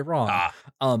 no, you're wrong.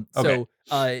 So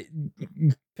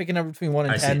pick a number between 1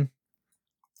 and 10.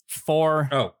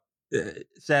 4.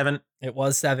 7. It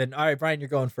was 7. All right, Brian, you're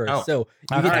going first. So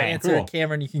you get to answer. Cool.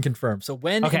 Cameron, you can confirm. So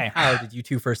when and how did you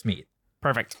two first meet?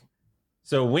 Perfect.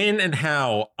 So when and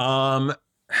how?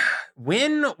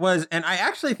 When was, and I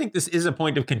actually think this is a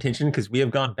point of contention because we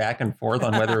have gone back and forth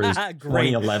on whether it was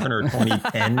 2011 or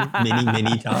 2010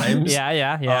 many times.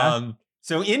 Yeah.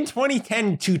 So in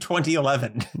 2010 to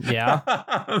 2011.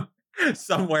 Yeah.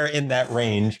 Somewhere in that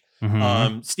range.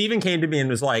 Steven came to me and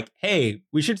was like, hey,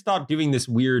 we should stop doing this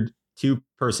weird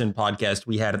 2-person podcast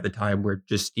we had at the time where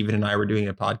just Steven and I were doing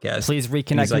a podcast. Please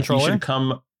reconnect controller. Like, you should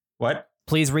come. What?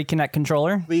 Please reconnect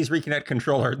controller. Please reconnect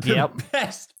controller. The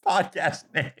best podcast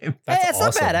name. That's it's awesome.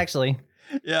 Not bad, actually.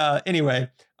 Yeah. Anyway,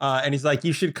 and he's like,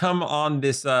 you should come on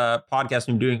this podcast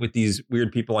I'm doing with these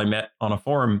weird people I met on a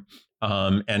forum.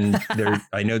 And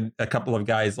I know a couple of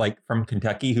guys like from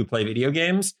Kentucky who play video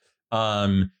games.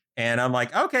 And I'm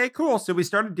like, okay, cool. So we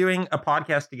started doing a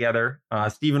podcast together.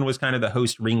 Steven was kind of the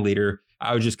host ringleader.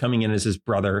 I was just coming in as his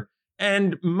brother.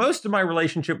 And most of my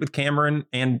relationship with Cameron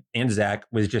and Zach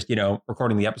was just,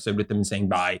 recording the episode with them and saying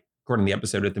bye,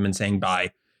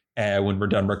 when we're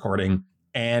done recording.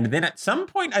 And then at some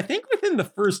point, I think within the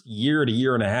first year to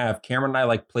year and a half, Cameron and I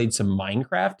like played some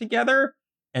Minecraft together.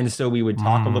 And so we would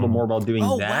talk a little more about doing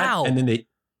that. Wow. And then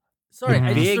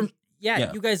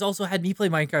you guys also had me play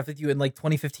Minecraft with you in like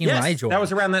 2015 when I joined. That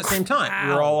was around that same time. Wow.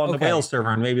 We were all on the Whales server,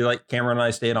 and maybe like Cameron and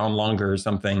I stayed on longer or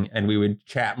something, and we would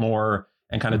chat more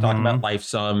and kind of talk about life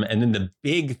some. And then the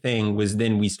big thing was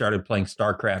then we started playing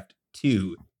StarCraft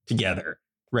 2 together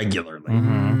regularly.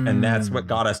 And that's what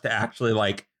got us to actually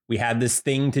like, we had this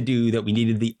thing to do that we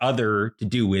needed the other to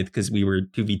do with because we were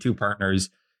 2v2 partners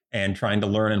and trying to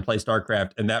learn and play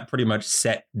StarCraft. And that pretty much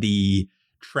set the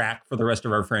track for the rest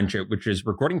of our friendship, which is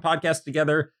recording podcasts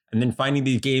together and then finding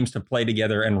these games to play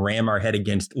together and ram our head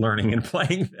against learning and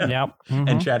playing them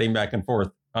and chatting back and forth.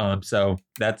 So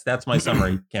that's my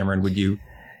summary. Cameron, would you?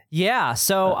 Yeah,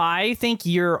 so I think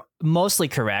you're mostly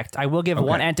correct. I will give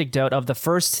one anecdote of the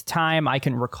first time I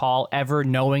can recall ever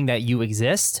knowing that you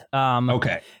exist.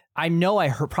 I know I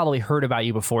probably heard about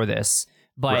you before this,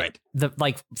 but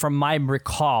from my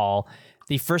recall,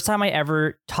 the first time I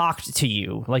ever talked to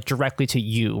you, like directly to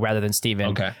you rather than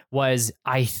Steven, was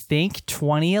I think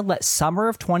summer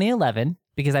of 2011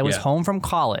 because I was home from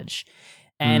college,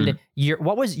 and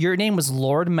your name was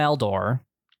Lord Meldor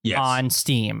on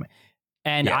Steam.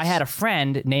 And I had a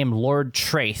friend named Lord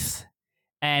Traith,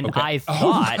 and I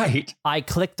thought I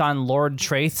clicked on Lord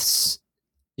Traith's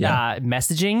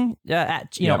messaging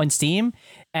in Steam,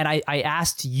 and I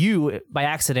asked you by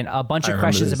accident a bunch of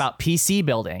questions about PC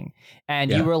building,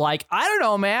 and you were like, I don't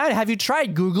know, man, have you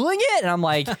tried Googling it? And I'm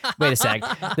like, wait a sec,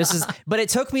 but it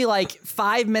took me like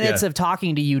 5 minutes of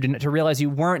talking to you to realize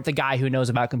you weren't the guy who knows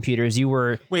about computers. You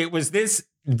were. Wait, was this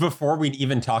before we'd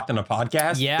even talked on a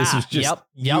podcast. Yeah. This was just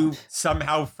you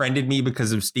somehow friended me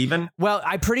because of Steven. Well,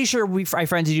 I'm pretty sure I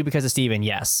friended you because of Steven.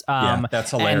 Yes. That's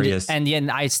hilarious. And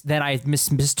then I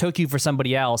mistook you for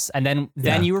somebody else. And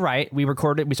then you were right. We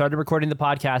started recording the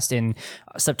podcast in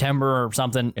September or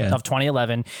something of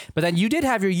 2011. But then you did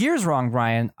have your years wrong,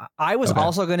 Brian. I was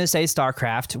also going to say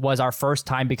StarCraft was our first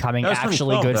time becoming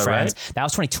actually good friends. Right? That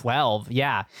was 2012.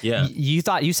 Yeah. Yeah.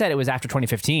 You said it was after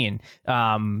 2015.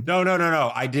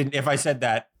 No. I didn't. If I said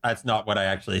that, that's not what I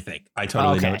actually think. I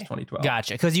totally know it's 2012.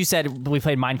 Gotcha. Because you said we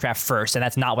played Minecraft first, and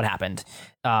that's not what happened.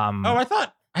 I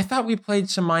thought we played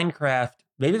some Minecraft.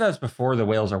 Maybe that was before the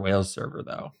Whales Are Whales server,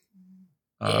 though.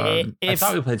 I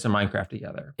thought we played some Minecraft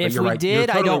together. If we did,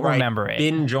 totally I don't remember it.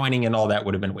 Bin joining and all that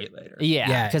would have been way later.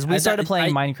 Yeah, because we started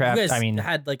playing Minecraft. You guys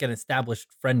had like an established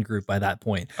friend group by that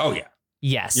point. Oh yeah.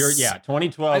 Yes.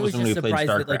 2012 was when we played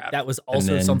StarCraft. That was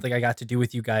also something I got to do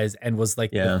with you guys and was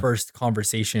like the first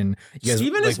conversation.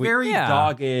 Steven is very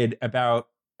dogged about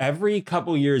every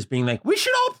couple years being like, we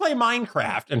should all play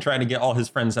Minecraft and trying to get all his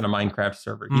friends on a Minecraft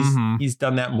server. He's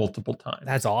done that multiple times.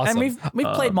 That's awesome. And we've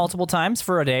played multiple times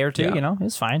for a day or two,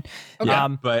 it's fine.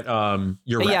 Okay. But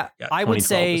you're right. Yeah, I would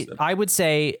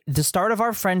say the start of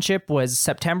our friendship was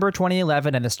September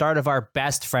 2011 and the start of our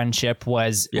best friendship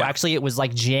was actually it was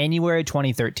like January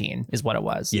 2013 is what it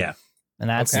was. Yeah. And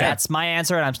that's my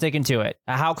answer, and I'm sticking to it.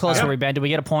 How close were we, Ben? Did we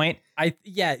get a point? I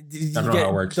don't know how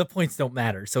it works. The points don't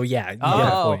matter. So you get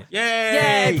a point.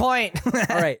 Yay, point.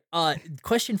 All right.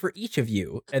 Question for each of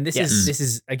you, and this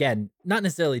is again not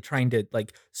necessarily trying to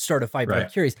like start a fight, but I'm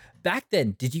curious. Back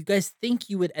then, did you guys think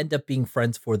you would end up being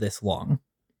friends for this long?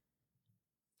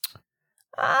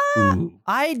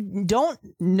 I don't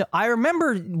know. I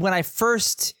remember when I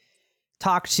first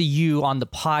talked to you on the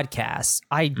podcast,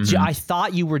 I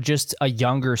thought you were just a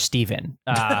younger Steven.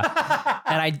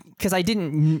 And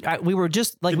we were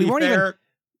just like, we weren't even,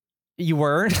 you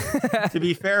were. To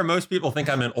be fair, most people think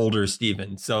I'm an older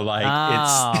Steven. So like,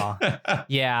 it's.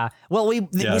 Yeah. Well, we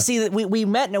see that we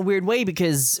met in a weird way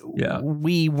because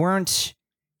we weren't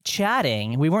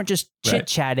chatting. We weren't just chit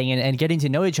chatting and getting to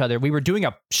know each other. We were doing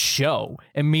a show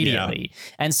immediately.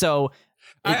 And so,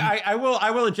 I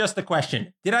will adjust the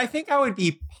question. Did I think I would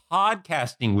be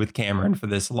podcasting with Cameron for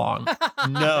this long?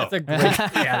 No. That's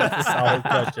a solid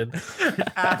question.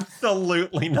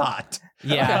 Absolutely not.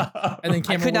 Yeah. And then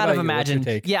Cameron, I could not have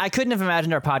imagined. Yeah, I couldn't have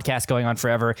imagined our podcast going on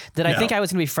forever. Did I think I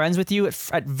was going to be friends with you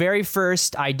at very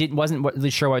first? I wasn't really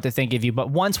sure what to think of you.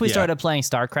 But once we started playing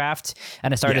StarCraft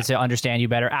and I started to understand you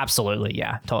better, absolutely,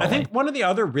 totally. I think one of the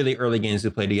other really early games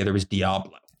we played together was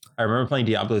Diablo. I remember playing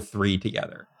Diablo 3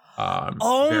 together.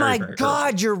 My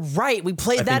God, early. You're right. We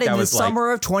played that in the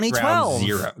summer of 2012.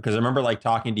 Zero, because I remember like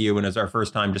talking to you when it was our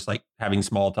first time, just like having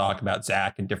small talk about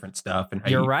Zach and different stuff, and how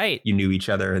you knew each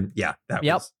other, and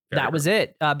that was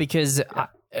it. Because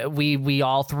we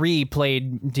all three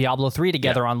played Diablo 3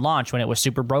 together on launch when it was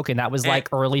super broken. That was like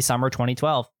early summer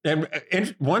 2012.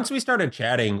 And once we started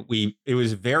chatting, it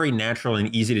was very natural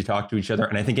and easy to talk to each other,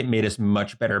 and I think it made us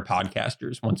much better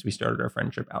podcasters once we started our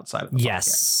friendship outside of the podcast.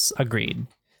 Yes, agreed.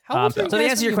 So to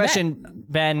answer your question,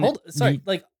 Ben.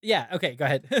 Okay, go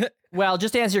ahead. Well,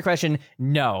 just to answer your question,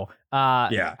 no.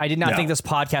 I did not think this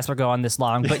podcast would go on this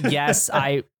long, but yes,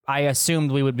 I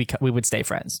assumed we would stay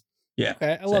friends. Yeah.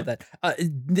 Okay, I love that.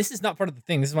 This is not part of the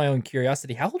thing. This is my own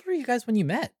curiosity. How old were you guys when you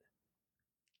met?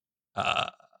 I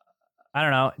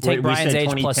don't know. Take Brian's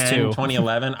age plus 2.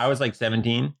 2011. I was like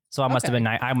 17. So I must have been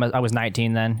I was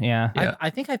 19 then. Yeah. I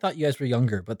think I thought you guys were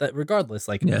younger, but that regardless,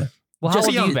 like Well, how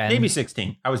old have you been? Maybe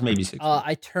 16. I was maybe 16.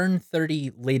 I turned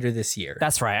 30 later this year.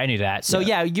 That's right. I knew that. So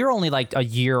you're only like a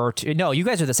year or two. No, you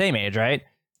guys are the same age, right?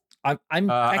 I'm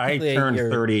technically I turned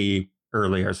 30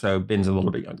 earlier, so Ben's a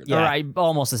little bit younger. Yeah, right.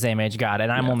 Almost the same age. Got it.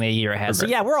 And I'm only a year ahead. So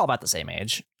we're all about the same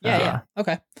age. Yeah.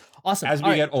 Okay. Awesome. As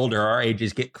we get older, our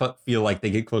ages feel like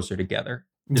they get closer together.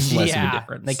 It's less of a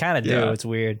difference. They kind of do. It's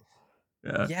weird.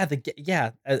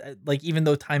 Like even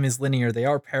though time is linear, they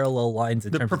are parallel lines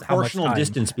in terms of how much time. The proportional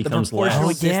distance becomes the proportional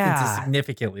less. distance is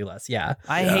significantly less. Yeah,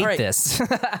 I hate this.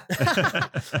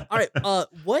 All right,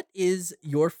 what is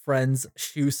your friend's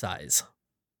shoe size?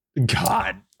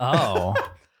 God. Oh.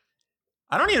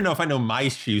 I don't even know if I know my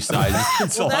shoe size.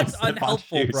 Well, that's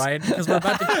unhelpful, Brian, because we're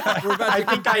about to I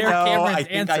think I know. I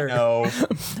think I know.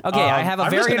 Okay, I have a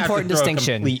very important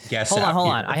distinction. Hold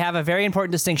on. I have a very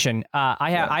important distinction.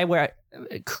 I wear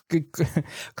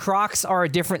Crocs are a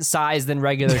different size than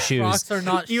regular shoes. Crocs are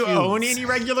not shoes. You own any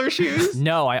regular shoes?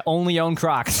 No, I only own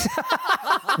Crocs.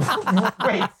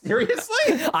 Wait, seriously?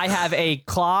 I have a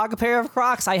clog pair of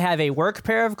Crocs. I have a work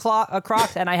pair of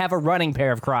Crocs, and I have a running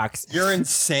pair of Crocs. You're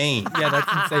insane. Yeah,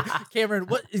 that's insane. Cameron,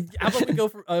 how about we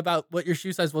go about what your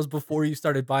shoe size was before you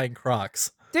started buying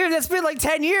Crocs? Dude, that's been like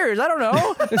 10 years. I don't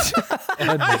know.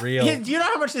 Unreal. Do you know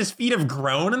how much his feet have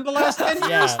grown in the last 10 years?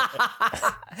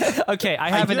 Yeah. Okay,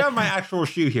 I do have my actual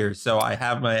shoe here, so I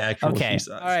have my actual shoe size.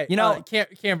 All right,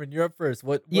 Cameron, you're up first.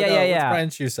 What's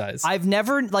Brian's shoe size? I've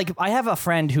never, I have a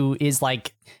friend who is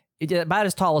like about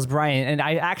as tall as Brian, and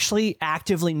I actually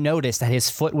actively noticed that his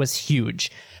foot was huge.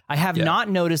 I have not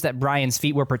noticed that Brian's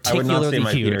feet were particularly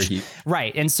huge.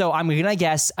 Right, and so I'm gonna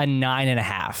guess a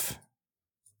 9.5.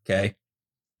 Okay.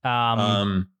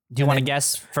 Do you want to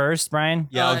guess first, Brian?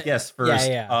 Yeah, I'll guess first.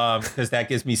 Because that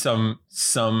gives me some.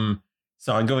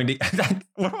 So I'm going to.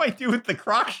 What do I do with the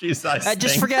Crocs shoe size?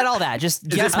 Just forget all that. Just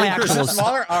guess my actual.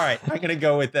 Smaller. All right, I'm gonna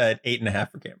go with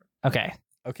 8.5 for Cameron.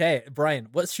 Okay, Brian,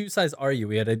 what shoe size are you?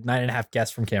 We had a 9.5 guess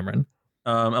from Cameron.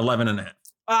 11.5.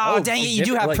 Oh, dang it! You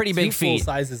do have pretty big feet. Full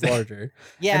sizes larger.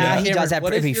 Yeah, he does have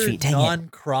pretty big feet. Dang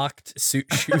non-crocked shoe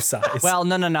size. Well,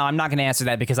 no. I'm not going to answer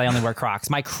that because I only wear Crocs.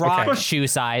 My Croc shoe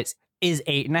size is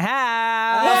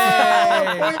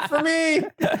 8.5. Point for me.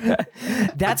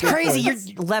 That's crazy. You're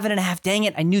 11.5. Dang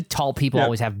it! I knew tall people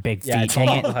always have big feet. Dang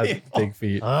it! Have big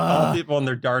feet. Tall people and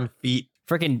their darn feet.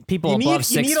 Freaking people above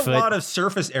 6 foot. You need a lot of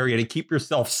surface area to keep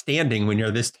yourself standing when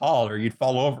you're this tall, or you'd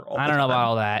fall over. I don't know about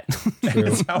all that.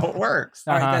 That's how it works.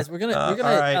 All right, guys, we're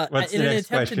gonna What's in the an next attempt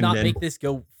to question, not Ben? make this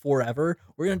go forever,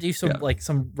 we're gonna do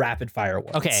some rapid fire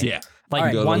ones. Okay. Yeah.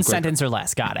 Like Right. one sentence or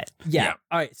less. Got it. Yeah.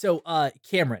 All right. So,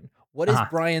 Cameron, what is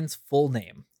Brian's full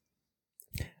name?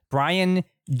 Brian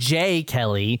J.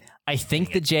 Kelly. I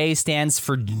think the J stands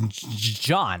for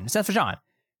John. It stands for John.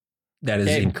 That is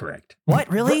incorrect. What?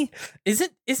 Really? Is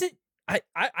it? I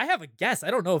have a guess.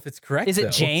 I don't know if it's correct. Is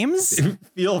it James?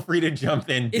 Feel free to jump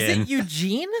in, Ben. Is it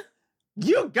Eugene?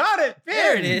 You got it, Ben.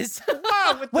 There it is.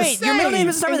 Wow, with Wait, the your middle name save.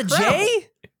 is start with a J?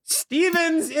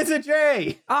 Stevens is a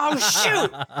J. Oh,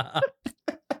 shoot.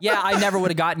 Yeah, I never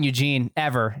would have gotten Eugene,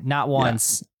 ever. Not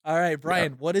once. All right,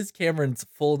 Brian, what is Cameron's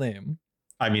full name?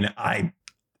 I mean, I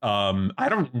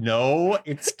don't know.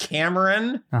 It's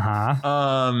Cameron.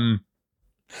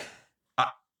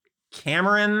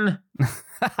 Cameron.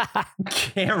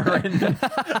 Cameron.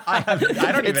 I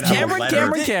don't even have a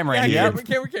letter. Cameron. Yeah,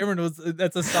 Cameron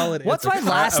that's a solid What's answer.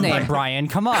 my last name, Brian?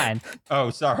 Come on. Oh,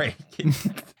 sorry.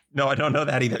 No, I don't know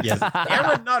that either. Yes,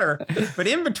 Cameron Nutter. But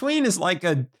in between is like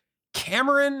a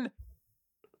Cameron.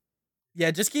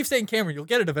 Yeah, just keep saying Cameron. You'll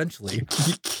get it eventually.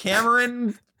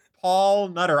 Cameron Paul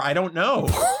Nutter. I don't know.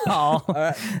 Oh,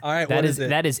 all right.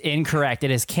 That is incorrect.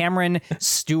 It is Cameron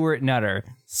Stewart Nutter.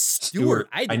 Stewart.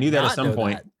 I knew that at some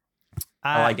point.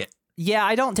 I like it. Yeah,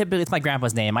 I don't typically. It's my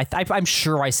grandpa's name. I'm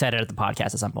sure I said it at the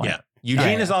podcast at some point. Yeah,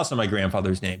 Eugene is also my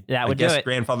grandfather's name. That would I guess do it.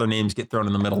 Grandfather names get thrown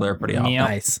in the middle there pretty often. Yep.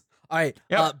 Nice. All right,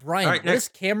 Brian. All right, what is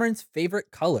Cameron's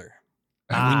favorite color?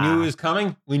 We knew it was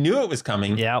coming. We knew it was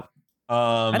coming. Yep.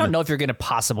 I don't know if you're going to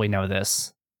possibly know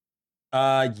this.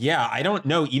 Yeah, I don't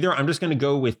know either. I'm just going to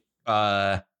go with.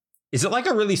 Is it like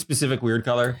a really specific weird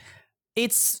color?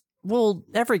 Well,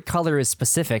 every color is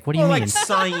specific. What do you mean? Like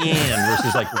cyan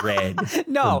versus like red.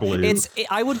 No, or blue.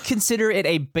 I would consider it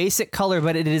a basic color,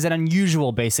 but it is an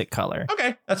unusual basic color.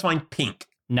 Okay, that's fine. Pink.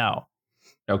 No.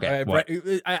 Okay. Right,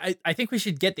 I think we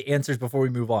should get the answers before we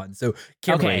move on. So,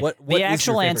 Cameron, what the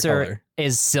actual answer color?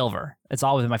 is silver. It's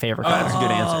always my favorite color. That's a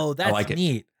good answer. Oh, that's I like it.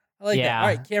 neat. I like that. All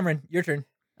right, Cameron, your turn.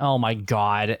 Oh my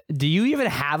God. Do you even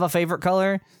have a favorite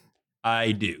color?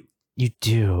 I do. You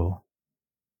do.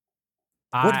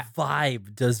 What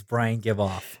vibe does Brian give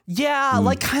off? Yeah,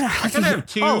 like kind of. I kind of have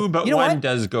two, but one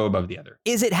does go above the other.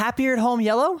 Is it Happier at Home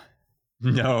yellow?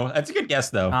 No, that's a good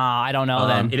guess though. I don't know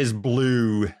then. It is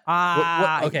blue.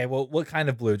 Okay, well, what kind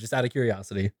of blue? Just out of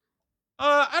curiosity.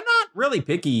 I'm not really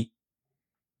picky.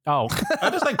 Oh, I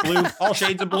just like blue, all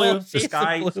shades of blue.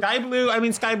 Sky blue. I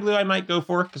mean, sky blue. I might go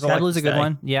for because sky blue's a good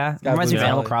one. Yeah, it reminds me of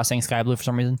Animal Crossing. Sky blue for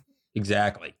some reason.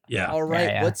 Exactly. Yeah. All right.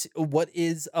 Yeah. What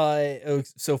is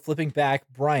so flipping back,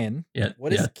 Brian? Yeah.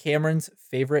 What is Cameron's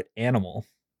favorite animal?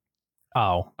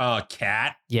 Oh.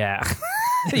 Cat. Yeah.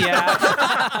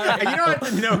 Yeah. You don't have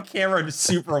to know Cameron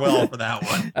super well for that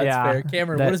one. That's fair.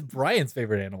 Cameron, what is Brian's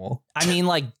favorite animal? I mean,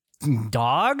 like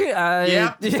dog.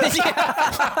 Yeah.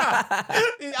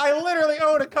 I literally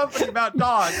own a company about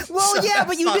dogs. Well, so yeah,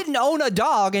 but you didn't own a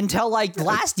dog until like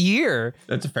last year.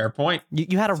 That's a fair point.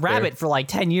 You had a rabbit for like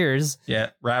 10 years.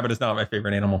 Yeah, rabbit is not my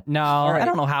favorite animal. No, I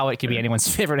don't know how it could be anyone's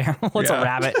favorite animal. It's a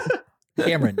rabbit.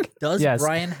 Cameron, does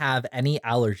Brian have any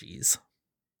allergies?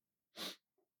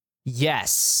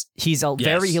 Yes. He's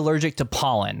very allergic to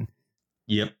pollen.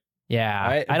 Yep. Yeah,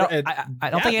 right. I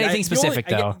don't think anything specific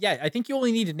though. I think you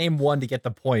only need to name one to get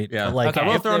the point. Yeah, like I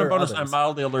will throw in a bonus. I'm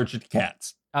mildly allergic to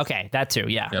cats. Okay, that too.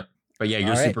 Yeah. Yep. But yeah,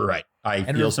 you're super right. I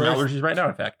feel some allergies right now.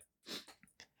 In fact,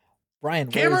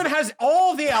 Brian, Cameron has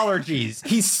all the allergies.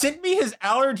 He sent me his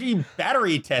allergy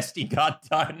battery test he got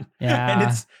done. Yeah. And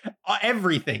it's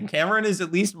everything. Cameron is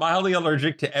at least mildly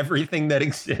allergic to everything that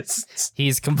exists.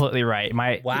 He's completely right.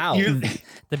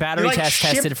 The battery test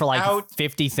tested for like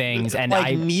 50 things, and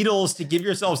needles to give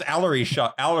yourselves allergy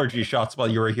shots while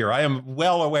you were here. I am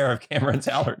well aware of Cameron's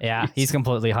allergies. Yeah, he's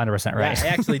completely 100% right. Yeah, I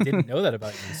actually didn't know that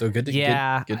about you. So good to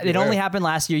it only happened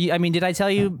last year. I mean, did I tell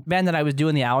you, Ben, that I was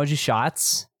doing the allergy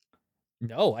shots?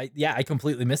 No, I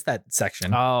completely missed that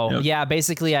section. Oh, yeah.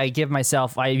 Basically, I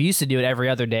used to do it every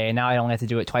other day, and now I only have to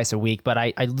do it twice a week. But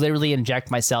I literally inject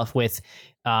myself with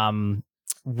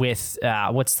what's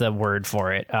the word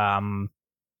for it?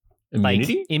 Immunity? Like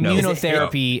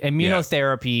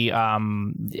immunotherapy,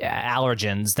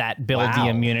 allergens that build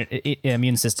the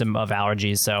immune system of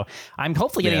allergies. So I'm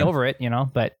hopefully getting over it,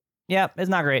 but yeah, it's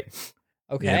not great.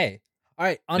 Okay. Yeah. All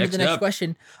right, on to the next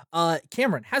question.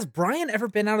 Cameron, has Brian ever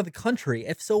been out of the country?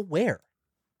 If so, where?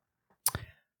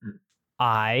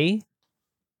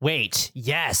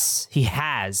 Yes, he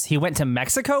has. He went to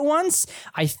Mexico once.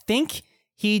 I think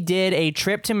he did a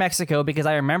trip to Mexico because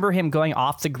I remember him going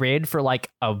off the grid for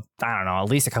like at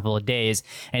least a couple of days.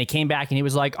 And he came back and he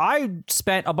was like, I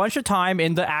spent a bunch of time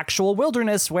in the actual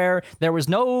wilderness where there was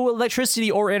no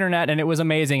electricity or internet, and it was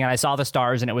amazing. And I saw the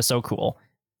stars and it was so cool.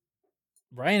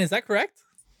 Brian, is that correct?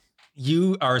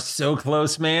 You are so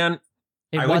close, man.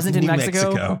 It wasn't in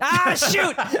Mexico. Ah,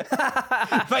 shoot!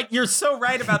 But you're so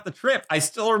right about the trip. I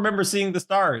still remember seeing the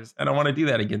stars, and I want to do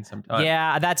that again sometime.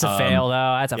 Yeah, that's a fail,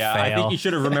 though. That's a fail. I think you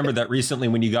should have remembered that recently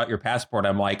when you got your passport.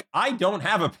 I'm like, I don't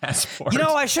have a passport.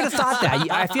 I should have thought that.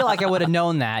 I feel like I would have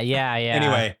known that. Yeah.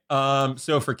 Anyway,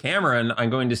 so for Cameron, I'm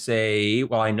going to say,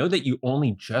 well, I know that you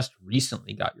only just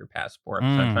recently got your passport. So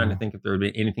I'm trying to think if there would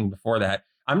be anything before that.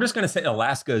 I'm just going to say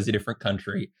Alaska is a different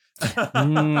country.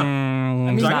 I'm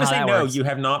going to say no, you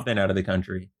have not been out of the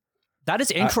country. That is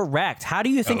incorrect. How do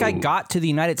you think I got to the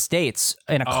United States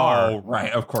in a car? Oh,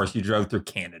 right. Of course, you drove through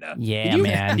Canada. Yeah,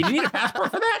 man. Did you need a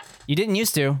passport for that? You didn't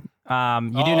used to. You do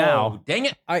now. Dang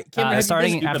it. All right, Cameron,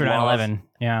 starting after 9/11.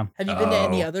 Yeah. Have you been to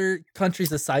any other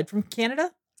countries aside from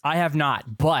Canada? I have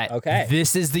not, but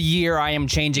this is the year I am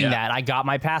changing that. I got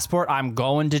my passport. I'm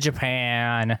going to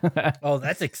Japan. Oh,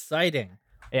 that's exciting.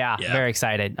 Yeah, very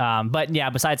excited. But yeah,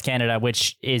 besides Canada,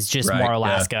 which is just more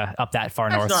Alaska up that far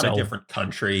north. That's not a different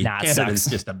country. Nah, Canada's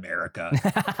just America.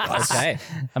 Okay.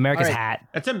 America's hat.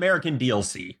 That's American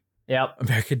DLC. Yep.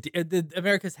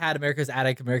 America's hat, America's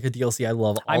attic, America DLC. I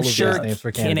love all of those names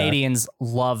for Canada. Canadians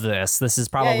love this. This is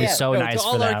probably nice for them. To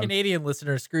all our Canadian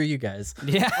listeners, screw you guys.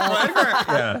 Yeah.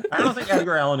 I don't think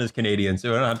Edgar Allan is Canadian,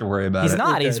 so I don't have to worry about it. He's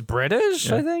not. He's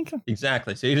British, I think.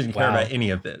 Exactly. So he doesn't care about any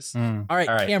of this. All right,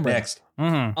 Cameron. Next.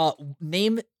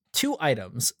 Name 2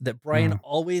 items that Brian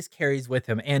always carries with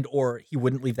him and or he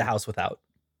wouldn't leave the house without.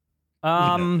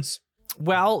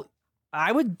 Well,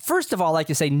 I would first of all like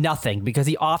to say nothing because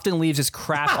he often leaves his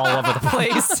crap all over the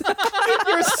place.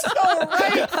 You're so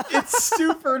right. It's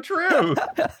super true.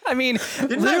 I mean,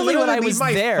 literally when I was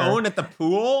there, phone at the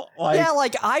pool.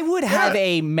 I would have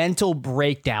a mental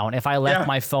breakdown if I left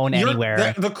my phone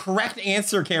anywhere. The correct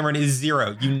answer, Cameron, is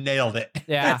 0. You nailed it.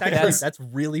 Yeah, that's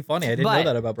really funny. I didn't know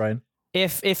that about Brian.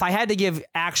 If I had to give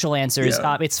actual answers,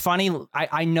 it's funny.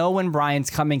 I know when Brian's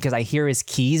coming because I hear his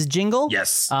keys jingle.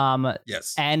 Yes.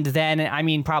 Yes. And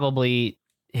then, probably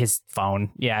his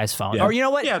phone. Yeah, his phone. Yeah. Or you know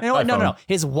what? Yeah, No.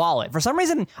 His wallet. For some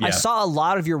reason, I saw a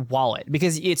lot of your wallet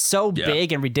because it's so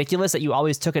big and ridiculous that you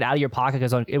always took it out of your pocket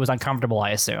because it was uncomfortable, I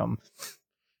assume.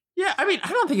 Yeah, I mean, I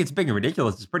don't think it's big and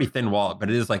ridiculous. It's a pretty thin wallet, but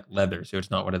it is like leather, so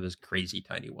it's not one of those crazy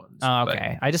tiny ones. Oh,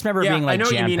 okay. But I just remember being like, I know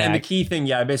what you mean. And the key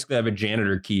thing, I basically have a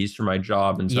janitor keys for my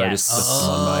job, and so I just put them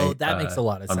on my that makes a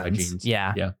lot of sense. My jeans.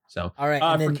 Yeah. So all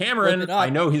right. For Cameron, I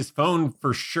know his phone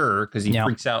for sure because he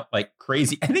freaks out like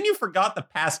crazy. And then you forgot the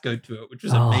passcode to it, which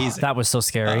was amazing. That was so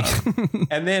scary.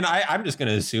 And then I'm just going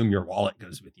to assume your wallet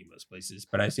goes with you most places,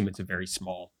 but I assume it's a very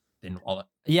small thin wallet.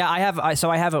 Yeah, I have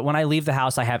it when I leave the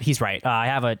house. He's right. I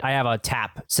have a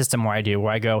tap system where I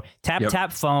go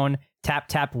tap phone,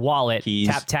 tap wallet, keys.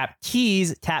 tap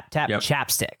keys, tap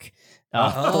chapstick.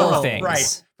 4 things.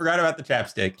 Right. Forgot about the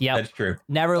chapstick. Yeah, that's true.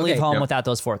 Never leave home without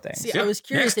those 4 things. See, I was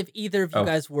curious if either of you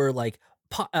guys were like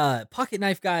pocket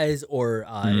knife guys or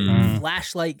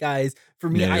flashlight guys. For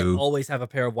me, I always have a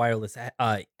pair of wireless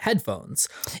headphones.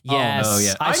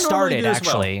 Yes, I started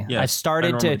actually. Well. Yes, I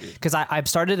started to because I've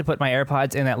started to put my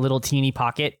AirPods in that little teeny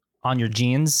pocket on your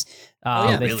jeans.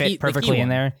 They fit perfectly in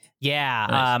there.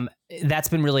 Yeah. Nice. That's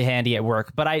been really handy at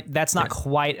work, but that's not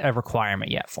quite a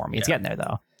requirement yet for me. It's getting there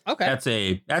though.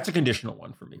 Okay. That's a conditional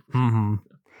one for me. For mm-hmm.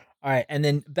 All right, and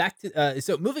then back to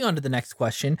so moving on to the next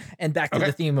question, and back to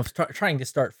the theme of trying to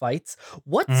start fights.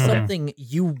 What's something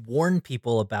you warn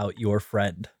people about your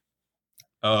friend?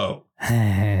 Oh, you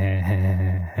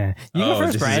go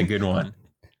first, this Brian. is a good one.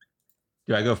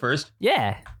 Do I go first?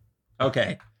 Yeah.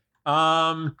 Okay.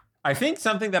 I think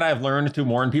something that I've learned to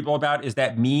warn people about is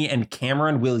that me and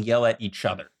Cameron will yell at each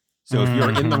other. So if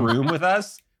you're in the room with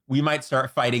us, we might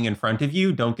start fighting in front of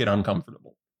you. Don't get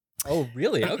uncomfortable. Oh,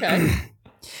 really? Okay.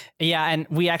 Yeah, and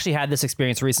we actually had this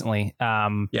experience recently.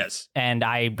 Yes. And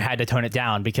I had to tone it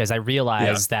down because I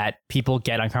realized that people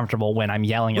get uncomfortable when I'm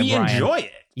yelling at Brian. We enjoy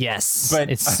it. Yes,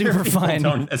 but it's super fun.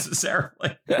 Don't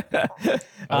necessarily.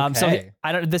 So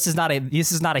I don't. This is not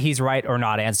a he's right or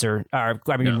not answer. Or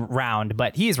round,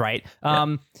 but he's right.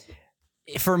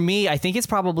 For me, I think it's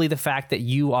probably the fact that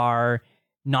you are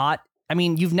not. I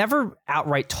mean, you've never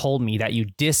outright told me that you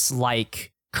dislike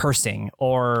cursing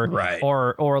or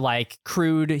like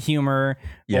crude humor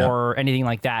or anything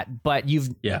like that, but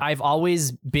I've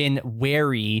always been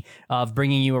wary of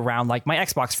bringing you around like my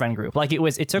Xbox friend group. Like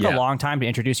it took a long time to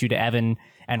introduce you to Evan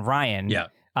and Ryan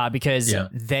because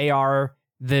they are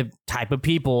the type of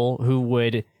people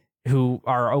who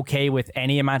are okay with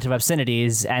any amount of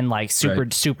obscenities and like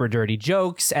super dirty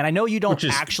jokes, and I know you don't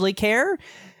actually care.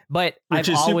 But Which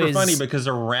is super funny because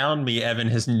around me, Evan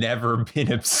has never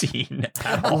been obscene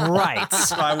at all. Right.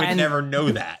 So I would never know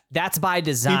that. That's by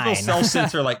design. People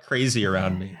self-censor like crazy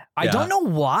around me. I don't know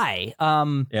why.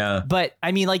 But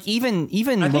I mean, like even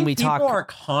when we talk, people are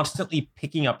constantly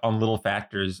picking up on little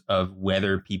factors of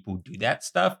whether people do that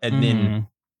stuff and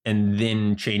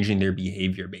then changing their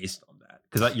behavior based on that.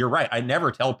 Because you're right. I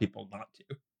never tell people not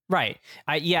to. Right.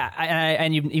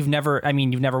 And you've never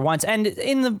once. And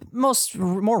in the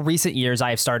more recent years,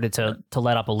 I've started to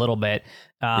let up a little bit.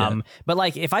 But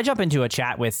like if I jump into a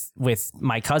chat with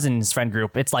my cousin's friend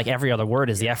group, it's like every other word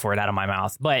is the F word out of my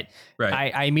mouth. But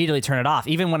I immediately turn it off,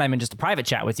 even when I'm in just a private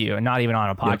chat with you and not even on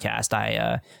a podcast.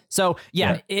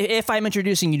 If I'm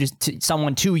introducing you to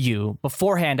someone to you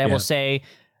beforehand, I will say,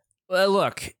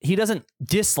 look, he doesn't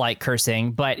dislike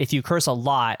cursing, but if you curse a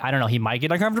lot, I don't know, he might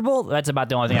get uncomfortable. That's about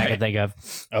the only thing I can think of.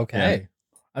 Okay.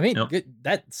 I mean, good,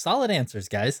 that solid answers,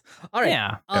 guys. All right.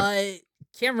 Yeah.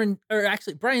 Cameron, or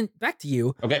actually, Brian, back to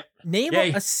you. Okay. Name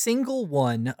a single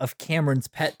one of Cameron's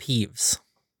pet peeves.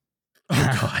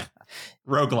 Oh, God.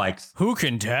 Roguelikes. Who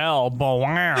can tell?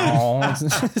 Wow.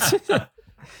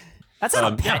 That's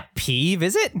not a pet peeve,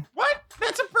 is it? What?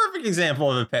 That's a perfect example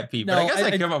of a pet peeve. No, but I guess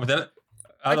I come up with it.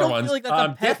 Other ones. Feel like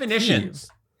that's a pet definitions.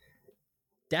 Peeve.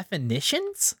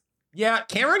 Definitions? Yeah,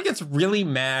 Cameron gets really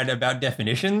mad about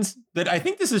definitions. That I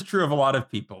think this is true of a lot of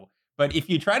people. But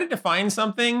if you try to define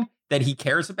something that he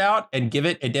cares about and give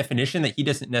it a definition that he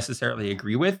doesn't necessarily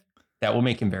agree with, that will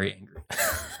make him very angry.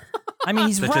 I mean,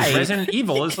 he's right. As Resident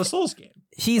Evil is the Souls game.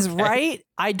 He's right.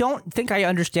 I don't think I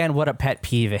understand what a pet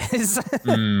peeve is.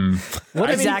 What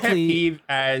exactly? Pet peeve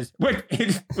as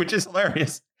which is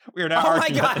hilarious. We are now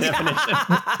arguing about the definition.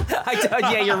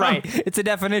 Yeah, you're right. It's a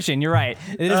definition. You're right.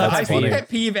 It is I see pet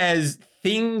peeve as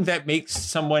thing that makes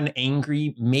someone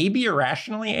angry, maybe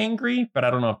irrationally angry, but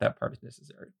I don't know if that part is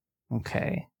necessary.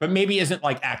 Okay. But maybe isn't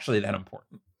like actually that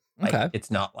important. Like, it's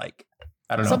not like,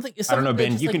 I don't know. I don't know,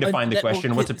 Ben, you can define the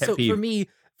question. What's a pet peeve?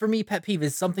 For me, pet peeve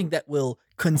is something that will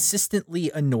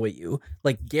consistently annoy you,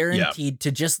 like guaranteed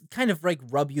to just kind of like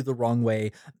rub you the wrong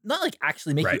way. Not like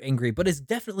actually make you angry, but it's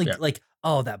definitely like,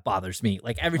 oh, that bothers me.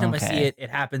 Like every time I see it, it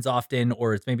happens often,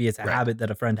 or it's a habit that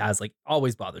a friend has, like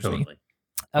always bothers me.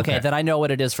 Okay, then I know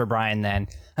what it is for Brian then.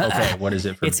 Okay, what is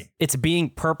it for me? It's being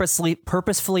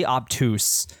purposefully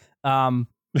obtuse.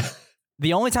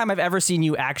 The only time I've ever seen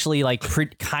you actually like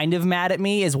kind of mad at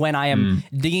me is when I am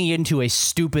digging into a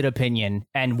stupid opinion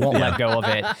and won't let go of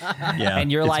it.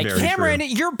 And you're like, Cameron,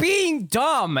 you're being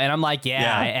dumb. And I'm like,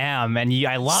 I am. And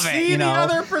I love it. See the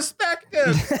other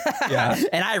perspective.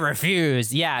 And I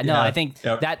refuse. I think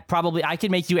that probably I can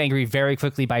make you angry very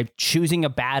quickly by choosing a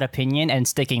bad opinion and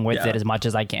sticking with it as much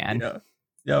as I can. Okay.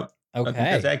 I think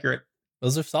that's accurate.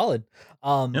 Those are solid.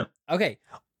 Okay.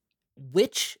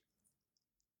 Which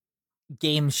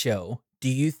game show do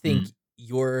you think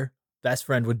your best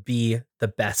friend would be the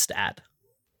best at,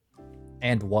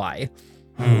 and why?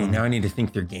 Now I need to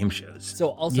think through game shows. So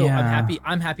also,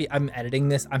 I'm happy. I'm editing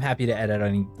this. I'm happy to edit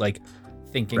any like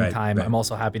thinking time. I'm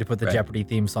also happy to put the Jeopardy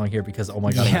theme song here because oh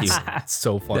my god, it's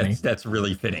so funny. That's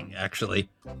really fitting, actually.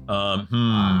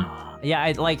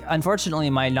 Unfortunately,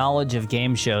 my knowledge of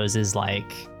game shows is like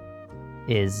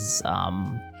is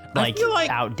like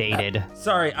outdated.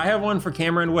 Sorry, I have one for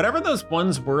Cameron. Whatever those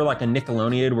ones were, like a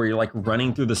Nickelodeon where you're like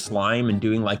running through the slime and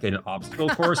doing like an obstacle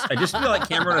course. I just feel like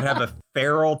Cameron would have a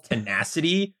feral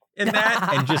tenacity in that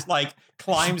and just like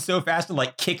climb so fast and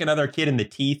like kick another kid in the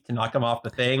teeth to knock him off the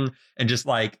thing. And just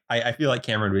like, I feel like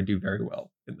Cameron would do very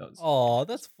well in those. Oh,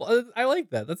 that's fun. I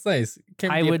like that. That's nice.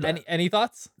 Any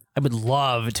thoughts? I would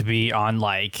love to be on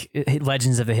like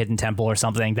Legends of the Hidden Temple or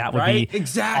something. That would be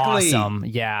exactly awesome.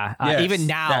 Yeah. Yes, even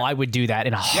now I would do that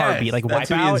in a heartbeat. Yes, like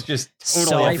Wipeout is just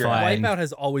totally so fun. Wipeout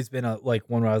has always been one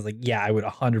where I was like, yeah, I would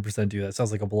 100% do that.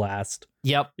 Sounds like a blast.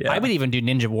 Yep. Yeah. I would even do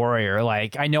Ninja Warrior.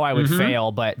 Like I know I would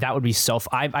fail, but that would be so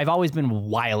I've always been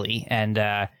wily and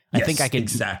I think I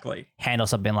could handle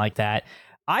something like that.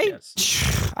 I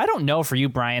don't know for you,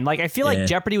 Brian. Like, I feel like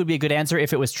Jeopardy would be a good answer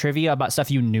if it was trivia about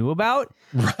stuff you knew about.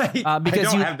 Right. Because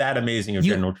I don't have that amazing of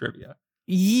general trivia.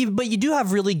 But you do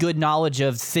have really good knowledge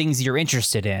of things you're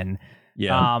interested in.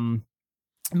 Yeah.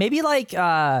 Maybe like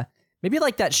that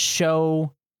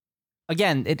show.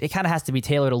 Again, it kind of has to be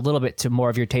tailored a little bit to more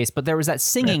of your taste. But there was that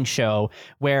singing show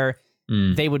where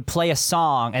they would play a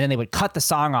song and then they would cut the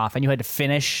song off and you had to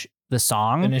finish the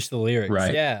song. Finish the lyrics.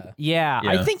 Right. Yeah.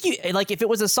 I think you like if it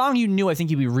was a song you knew, I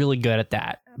think you'd be really good at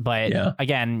that. But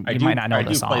again, you might not know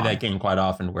the song. I do play that game quite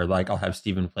often where like I'll have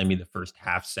Steven play me the first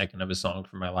half second of a song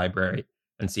from my library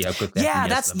and see how quick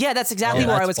that's exactly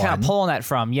where I was kind of pulling that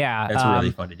from. Yeah. That's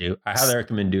really fun to do. I highly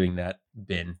recommend doing that,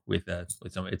 Ben, with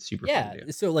someone. It's super fun to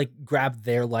do. So like grab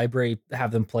their library,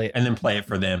 have them play it. And then play it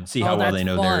for them. See how well they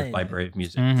know their library of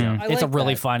music. Mm-hmm. Yeah. It's a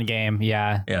really fun game.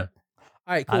 Yeah. Yeah.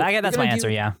 All right, cool. That's my answer,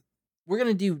 yeah. We're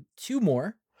gonna do two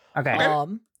more. Okay.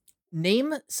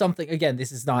 Name something. Again,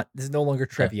 this is no longer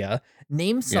trivia.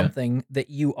 Name something that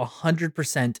you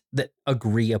 100% that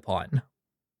agree upon.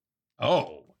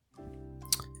 Oh.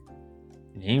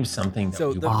 Name something that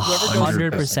you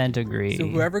 100% agree. So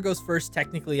whoever goes first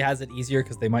technically has it easier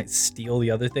because they might steal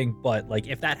the other thing. But like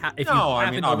if you happen to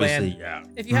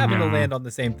land on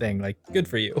the same thing, like good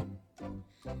for you.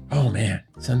 Oh man,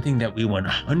 something that we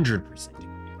 100% agree.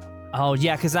 Oh,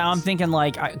 yeah, because I'm thinking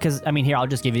like, here, I'll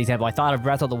just give you an example. I thought of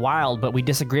Breath of the Wild, but we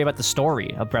disagree about the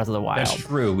story of Breath of the Wild. That's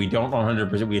true. We don't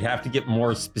 100%. We'd have to get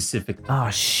more specific. Oh,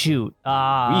 shoot.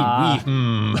 Yeah.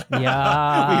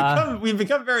 We've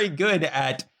become very good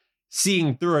at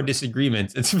seeing through our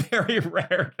disagreements. It's very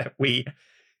rare that we...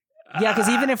 Yeah, because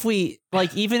even if we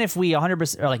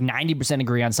 100% or like 90%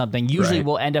 agree on something, usually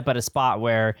we'll end up at a spot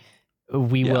where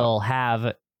we will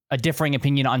have a differing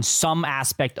opinion on some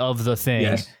aspect of the thing.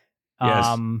 Yes.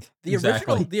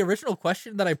 The original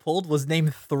question that I pulled was name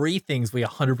 3 things we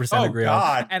 100% agree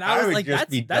on. And I was like,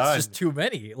 that's just too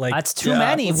many. Like that's too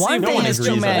many. One thing is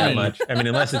too many. Much. I mean,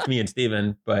 unless it's me and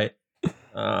Steven, but there's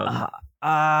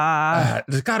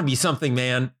gotta be something,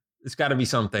 man. There's gotta be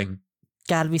something.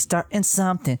 Gotta be starting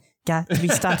something. Got to be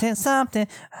starting something.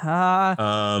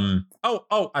 I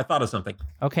thought of something.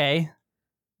 Okay.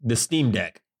 The Steam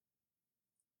Deck.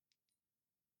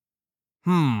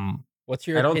 What's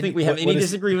your I don't think we have any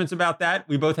disagreements about that.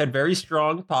 We both had very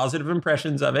strong positive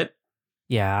impressions of it.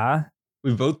 Yeah.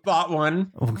 We both bought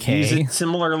one. Okay. Use it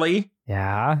similarly.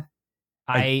 Yeah.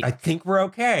 I think we're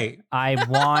okay. I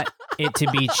want it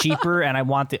to be cheaper and I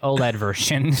want the OLED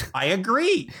version. I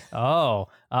agree. Oh.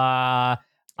 I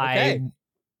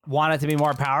want it to be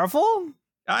more powerful?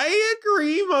 I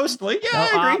agree mostly. Yeah,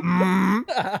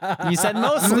 I agree. You said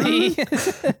mostly.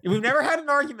 We've never had an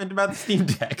argument about the Steam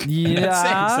Deck. Yeah, that's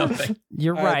saying something.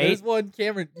 You're right. There's one,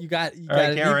 Cameron. You got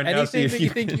Cameron, anything that you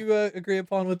think you agree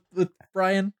upon with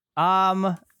Brian?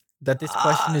 That this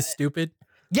question is stupid.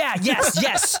 Yeah.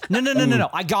 Yes. No.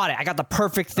 I got it. I got the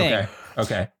perfect thing.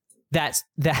 Okay. That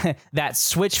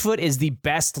Switchfoot is the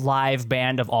best live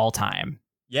band of all time.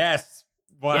 Yes.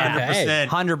 100%.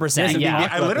 100%. Yeah.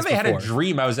 I literally had a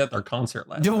dream I was at their concert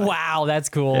last night. Wow, that's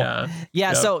cool. Yeah.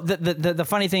 Yep. So the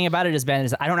funny thing about it is, Ben,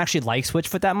 is I don't actually like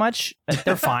Switchfoot that much.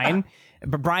 They're fine.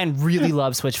 But Brian really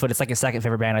loves Switchfoot. It's like his second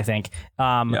favorite band, I think.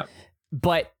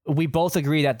 But we both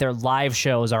agree that their live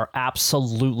shows are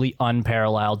absolutely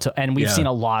unparalleled. And we've seen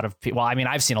a lot of people. Well, I mean,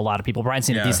 I've seen a lot of people. Brian's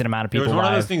seen a decent amount of people. It was one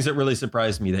live. of those things that really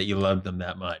surprised me that you loved them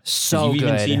that much. So you've good.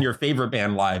 even seen your favorite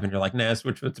band live, and you're like, nah,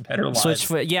 Switchfoot's better live.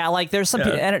 Switchfoot, yeah. Like there's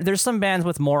some bands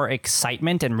with more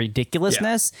excitement and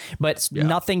ridiculousness, but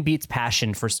nothing beats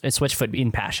passion for Switchfoot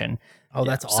being passion. Oh,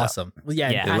 that's awesome. Well,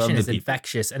 passion is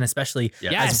infectious, and especially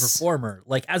as a performer.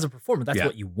 Like as a performer, that's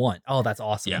what you want. Oh, that's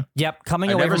awesome. Yeah. Yep.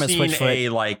 Coming away from a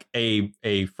Switchfoot,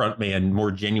 a front man more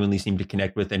genuinely seem to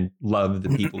connect with and love the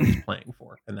people he's playing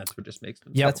for, and that's what just makes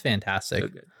them. That's fantastic. So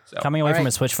good. So, coming away from a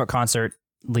Switchfoot concert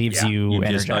leaves you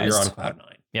energized. You're on cloud 9.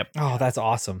 Yep. Oh, that's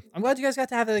awesome. I'm glad you guys got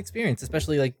to have that experience,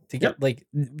 especially like to get like.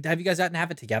 Have you guys gotten to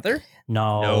have it together?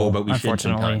 No, but we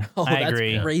unfortunately. Oh, I that's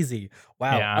agree. crazy.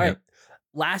 Wow. Yeah. All right.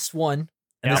 Last one.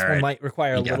 And this one might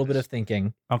require a little bit of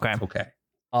thinking. Okay.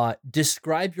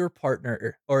 Describe your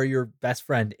partner or your best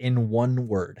friend in one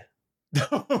word.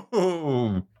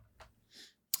 Oh,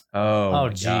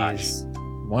 jeez.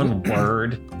 One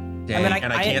word. Dang.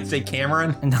 I can't say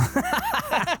Cameron.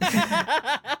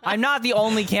 I'm not the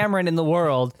only Cameron in the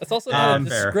world. That's also not a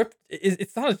description.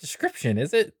 It's not a description,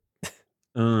 is it?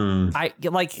 Can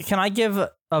I give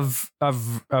a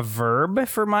verb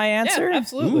for my answer? Yeah,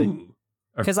 absolutely.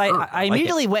 Because I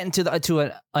immediately went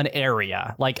into an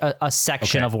area, like a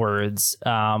section of words.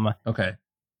 Okay.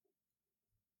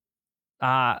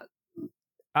 I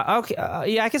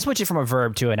can switch it from a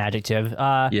verb to an adjective.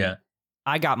 Yeah.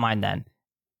 I got mine then.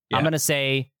 Yeah. I'm gonna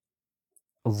say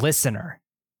listener.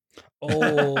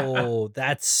 Oh,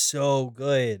 that's so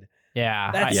good. Yeah,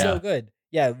 that's so good.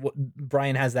 Yeah,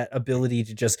 Brian has that ability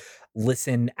to just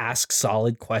listen, ask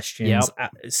solid questions.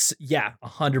 Yep.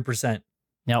 100%.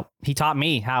 Nope. He taught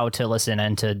me how to listen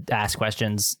and to ask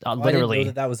questions. Literally, I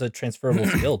didn't know that was a transferable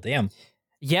skill. Damn.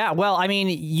 Yeah, well, I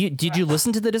mean, did you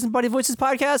listen to the Distant Body Voices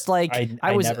podcast? Like,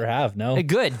 I never have. No,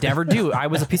 good, never do. I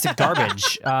was a piece of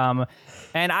garbage.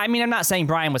 And I mean, I'm not saying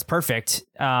Brian was perfect.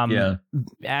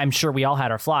 I'm sure we all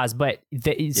had our flaws, but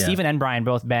Stephen and Brian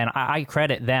both, Ben, I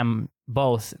credit them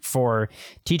both for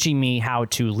teaching me how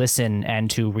to listen and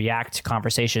to react to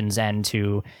conversations and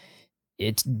to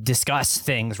discuss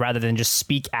things rather than just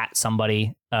speak at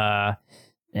somebody. So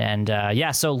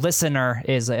listener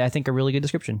is, I think, a really good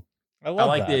description. I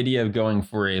like the idea of going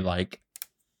for an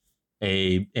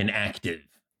active,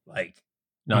 like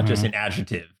not just an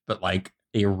adjective, but like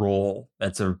a role.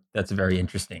 That's very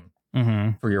interesting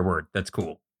for your word. That's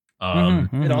cool.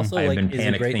 It also I've been is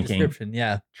panic a great thinking, description.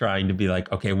 Yeah, trying to be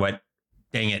like, okay, what?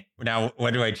 Dang it! Now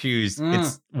what do I choose?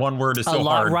 It's one word is so hard. A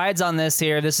lot rides on this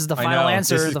here. This is the final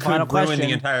answer. The final question. Ruin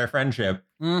the entire friendship.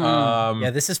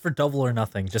 This is for double or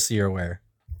nothing. Just so you're aware.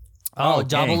 Oh,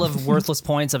 double of worthless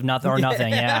points of nothing or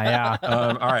nothing. Yeah.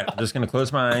 All right. I'm just going to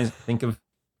close my eyes, think of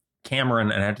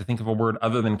Cameron, and I have to think of a word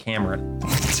other than Cameron.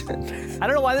 I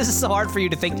don't know why this is so hard for you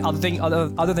to think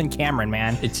other than Cameron,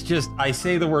 man. It's just, I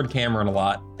say the word Cameron a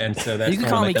lot. And so that's... You can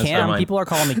call me Cam. People are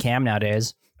calling me Cam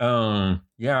nowadays.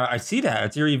 Yeah, I see that.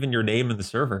 It's even your name in the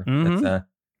server.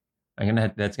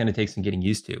 That's going to take some getting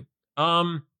used to.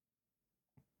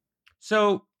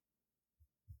 So...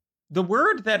 the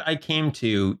word that I came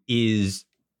to is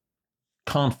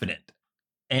confident.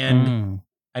 And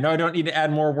I know I don't need to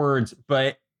add more words,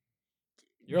 but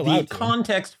the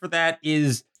context for that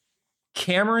is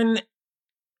Cameron,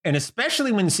 and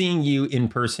especially when seeing you in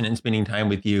person and spending time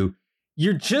with you,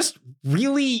 you're just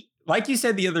really, like you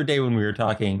said the other day when we were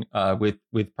talking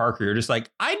with Parker, you're just like,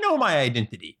 I know my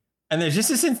identity. And there's just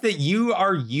a sense that you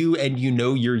are you and you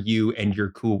know you're you and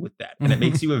you're cool with that. And it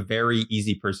makes you a very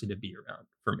easy person to be around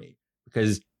for me,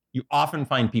 because you often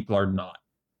find people are not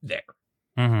there.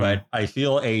 But I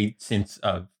feel a sense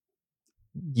of,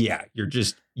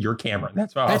 you're Cameron.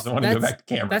 That's why I also want to go back to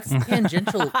Cameron. That's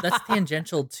tangential. That's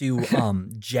tangential to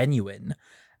genuine.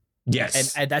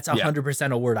 Yes. And that's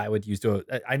 100% a word I would use to,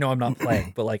 I know I'm not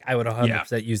playing, but like I would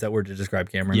 100% use that word to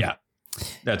describe Cameron. Yeah.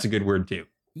 That's a good word too.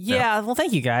 Yeah, well,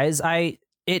 thank you guys.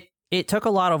 It took a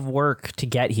lot of work to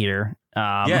get here.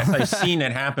 Yes, I've seen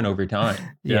it happen over time.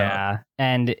 Yeah,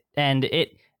 and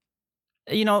it,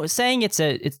 saying it's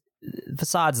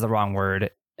facade's the wrong word.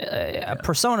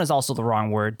 Persona is also the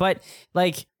wrong word. But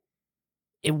like,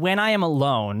 when I am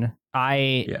alone,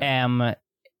 I am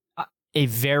a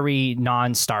very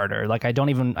non-starter. Like I don't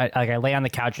even I lay on the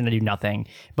couch and I do nothing.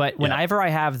 But whenever I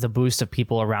have the boost of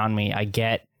people around me, I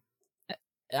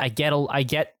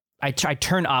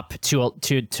turn up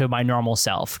to my normal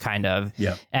self, kind of.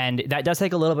 Yeah. And that does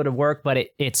take a little bit of work, but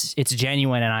it's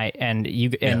genuine,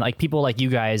 and like people like you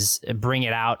guys bring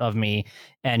it out of me,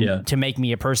 and to make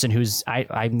me a person who's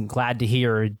I'm glad to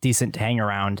hear, decent to hang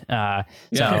around. Well,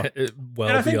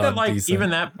 and I think that like decent. Even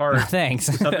that part, thanks.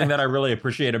 Something that I really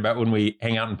appreciate about when we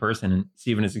hang out in person, and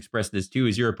Steven has expressed this too,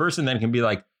 is you're a person that can be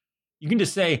like, you can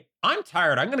just say, I'm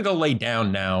tired, I'm gonna go lay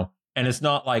down now. And it's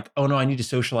not like, oh no, I need to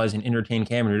socialize and entertain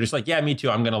Cameron. You're just like, yeah, me too.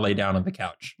 I'm going to lay down on the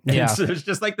couch. Yeah. So there's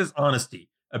just like this honesty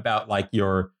about like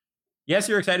you're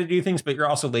excited to do things, but you're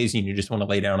also lazy and you just want to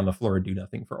lay down on the floor and do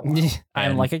nothing for a while.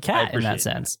 I'm like a cat in that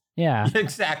sense. That. Yeah,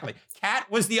 exactly. Cat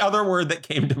was the other word that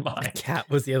came to mind. Cat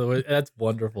was the other word. That's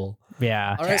wonderful.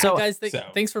 Yeah. All right, so guys,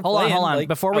 thanks for playing. Hold on. Like,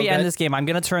 before we end this game, I'm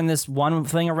going to turn this one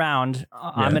thing around.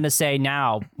 I'm going to say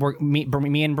now,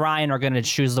 me and Brian are going to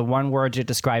choose the one word to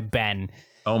describe Ben.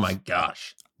 Oh my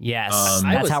gosh. Yes,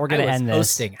 that's how we're going to end this.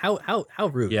 Hosting. How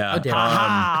rude. Yeah.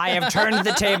 I have turned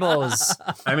the tables.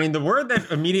 I mean, the word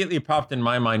that immediately popped in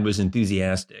my mind was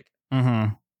enthusiastic.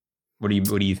 Mm-hmm. What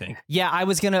do you think? Yeah, I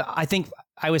was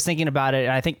thinking about it,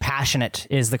 and I think passionate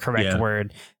is the correct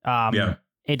word.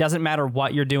 It doesn't matter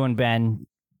what you're doing, Ben.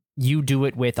 You do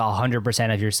it with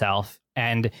 100% of yourself.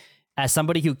 And as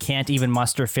somebody who can't even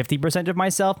muster 50% of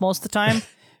myself most of the time,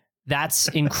 that's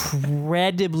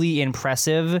incredibly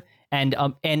impressive and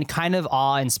kind of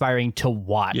awe-inspiring to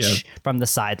watch from the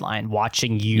sideline.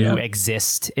 Watching you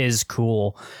exist is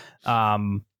cool.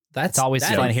 It's always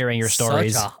fun hearing your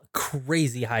stories. Such a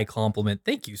crazy high compliment.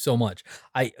 Thank you so much.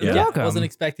 I wasn't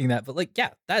expecting that, but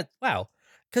wow.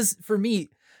 Because for me,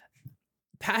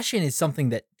 passion is something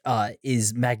that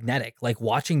is magnetic. Like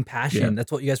watching passion,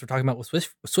 that's what you guys were talking about with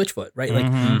Switchfoot, right? Like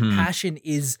passion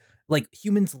is like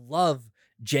humans love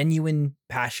genuine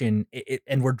passion,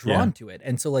 and we're drawn to it.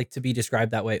 And so like to be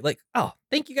described that way, like, oh,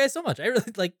 thank you guys so much. I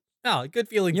really good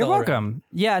feelings. You're welcome. Around.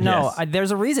 Yeah, no, there's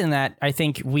a reason that I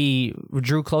think we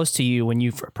drew close to you when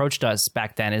you approached us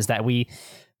back then, is that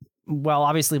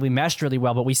obviously we meshed really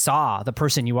well, but we saw the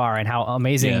person you are and how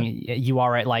amazing you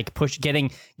are at like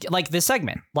getting like this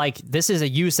segment. Like this is a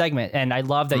you segment. And I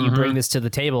love that you bring this to the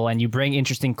table and you bring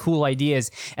interesting, cool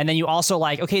ideas. And then you also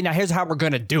like, okay, now here's how we're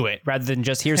going to do it, rather than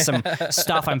just here's some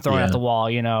stuff I'm throwing at the wall.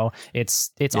 You know,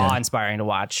 it's awe inspiring to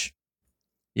watch.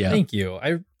 Yeah. Thank you.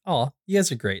 You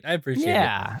guys are great. I appreciate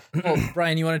it. Well,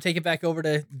 Brian, you want to take it back over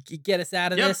to get us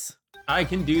out of this? I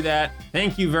can do that.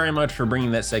 Thank you very much for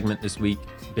bringing that segment this week,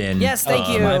 Ben. Yes, thank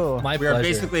you. My we pleasure. are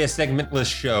basically a segmentless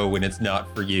show when it's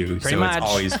not for you. Pretty much. It's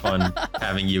always fun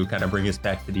having you kind of bring us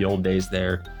back to the old days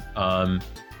there.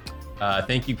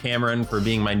 Thank you, Cameron, for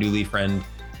being my newly friend.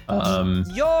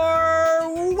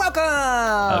 You're welcome.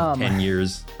 Of 10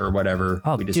 years or whatever.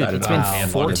 We decided it's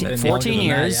been 14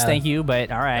 years. Thank you,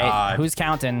 but all right. Who's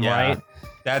counting, right?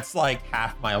 That's like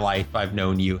half my life I've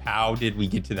known you. How did we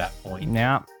get to that point?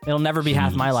 Yeah, it'll never be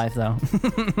half my life though.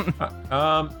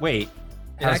 Wait.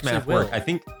 How does math work?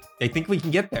 They think we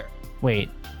can get there. Wait,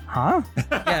 huh?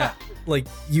 Yeah, like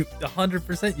you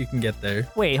 100% you can get there.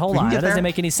 Wait, hold on. That doesn't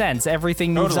make any sense.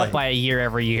 Everything moves up by a year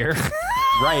every year.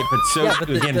 Right, but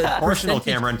again, proportional,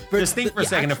 Cameron. Just think for a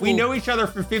second. If we know each other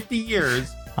for 50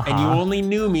 years and you only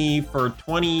knew me for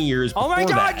 20 years before oh my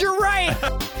God, that, you're right.